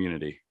benefit our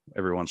community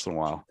every once in a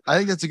while. I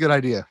think that's a good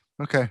idea.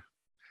 Okay.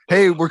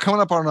 Hey, we're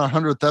coming up on our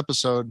 100th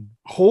episode.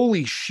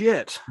 Holy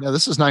shit. Yeah,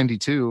 this is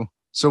 92.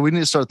 So we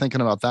need to start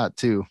thinking about that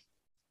too.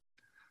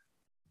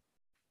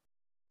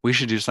 We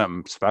should do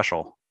something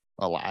special.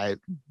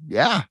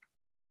 Yeah.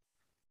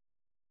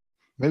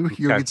 Maybe we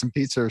could go get some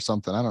pizza or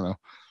something. I don't know.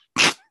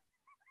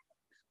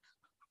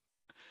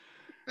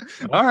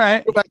 All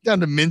right. Go back down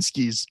to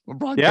Minsky's. We'll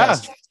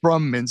broadcast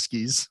from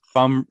Minsky's.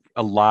 From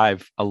a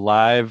live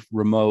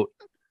remote.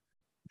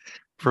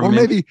 Or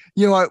maybe,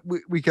 what,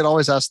 we could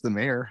always ask the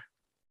mayor.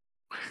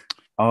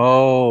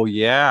 Oh,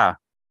 yeah.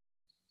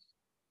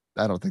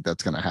 I don't think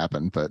that's going to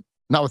happen, but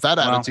not with that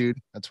attitude.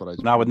 That's what I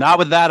not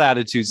with that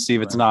attitude,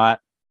 Steve. It's not.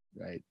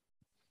 Right.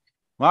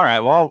 All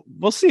right. Well,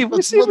 we'll see.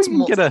 We'll see if we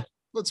can get a.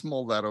 Let's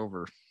mull that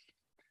over.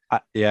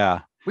 Yeah.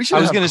 We should.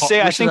 I was going to say.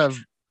 I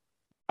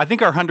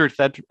think our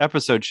 100th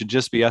episode should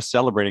just be us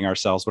celebrating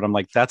ourselves. But I'm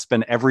like, that's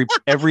been every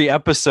every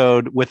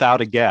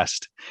without a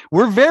guest.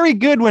 We're very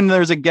good when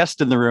there's a guest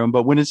in the room,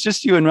 but when it's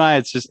just you and I,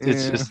 it's just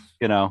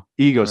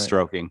ego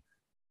stroking.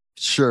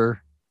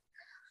 Sure.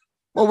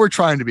 Well, we're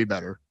trying to be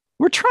better.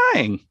 We're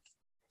trying.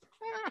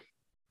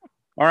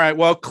 All right.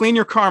 Well, clean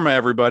your karma,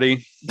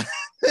 everybody.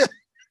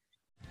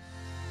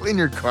 Clean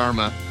your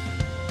karma.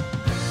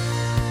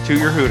 To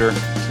your hooter. All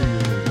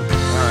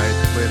right.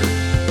 Later.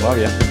 Love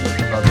ya.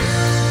 Love you.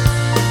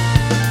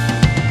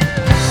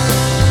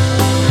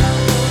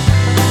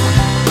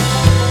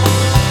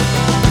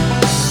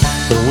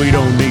 But we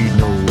don't need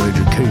no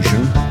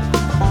education.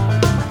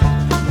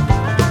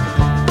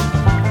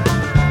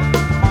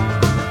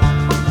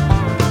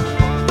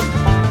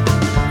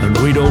 And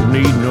we don't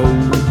need no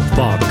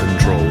thought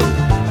control.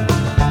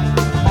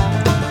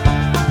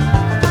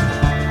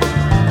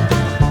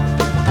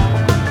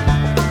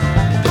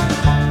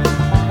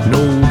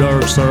 No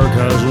dark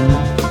sarcasm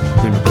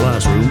in the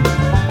classroom.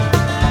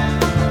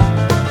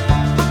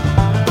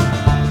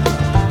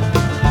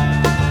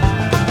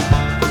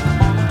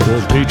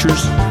 Well,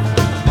 teachers,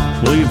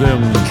 leave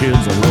them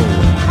kids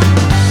alone.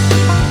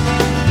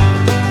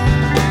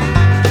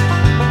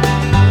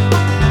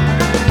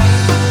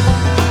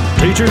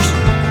 Teachers,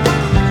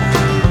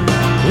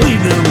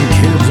 leave them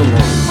kids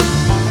alone.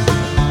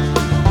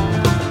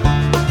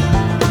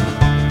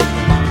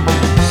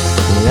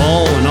 Well,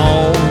 all in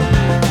all,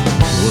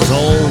 it was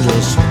all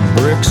just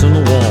bricks in the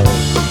wall.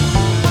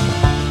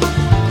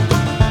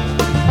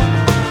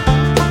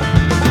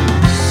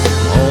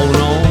 All in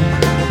all,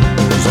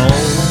 it was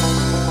all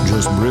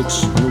just bricks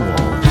in the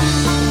wall.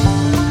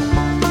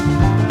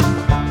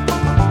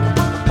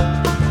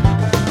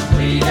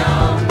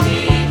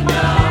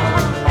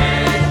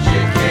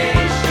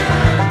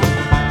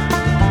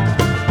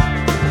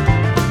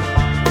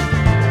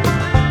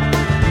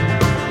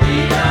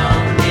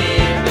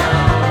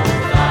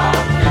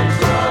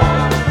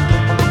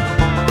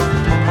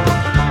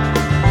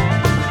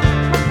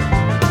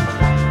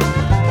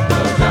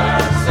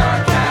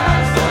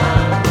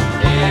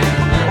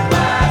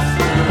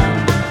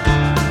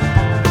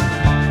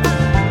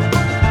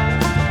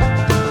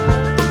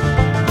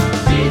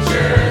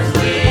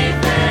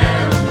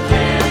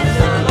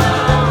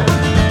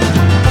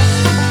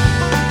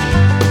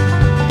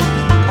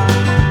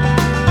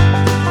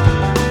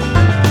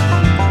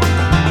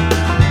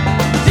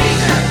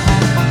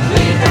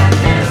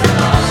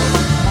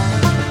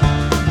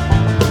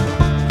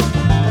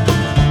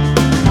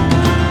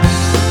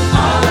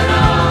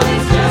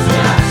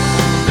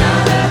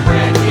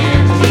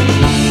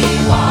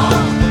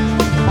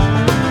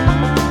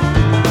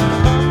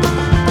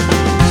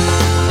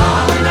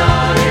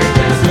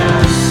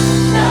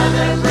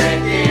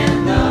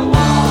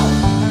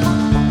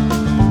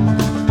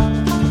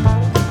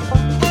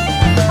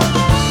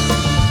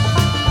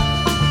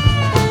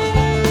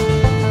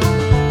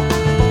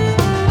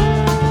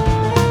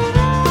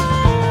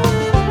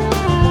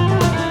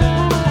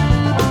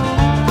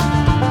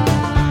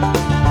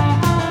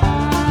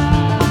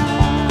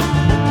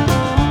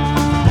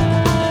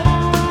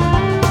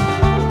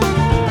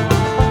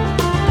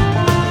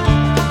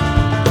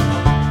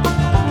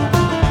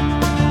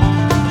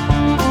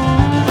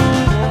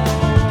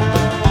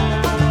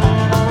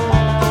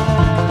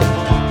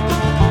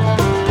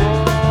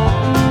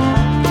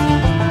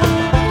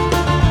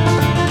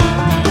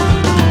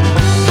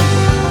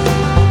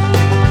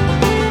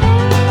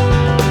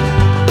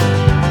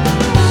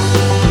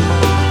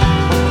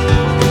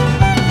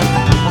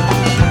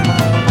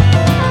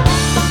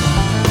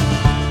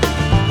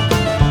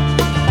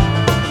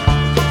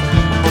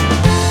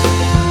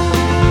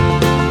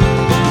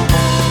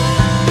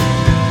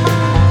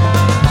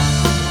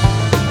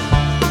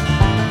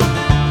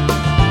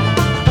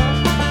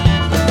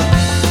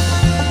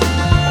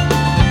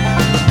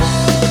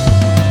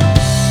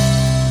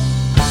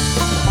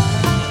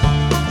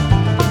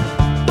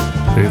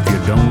 If you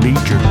don't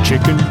eat your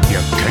chicken,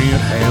 you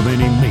can't have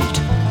any meat.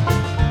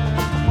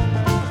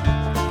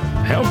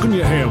 How can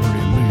you have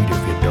any meat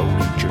if you don't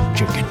eat your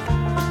chicken?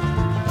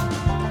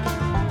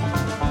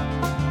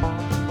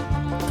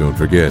 Don't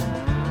forget,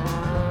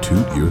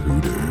 toot your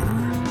hooter.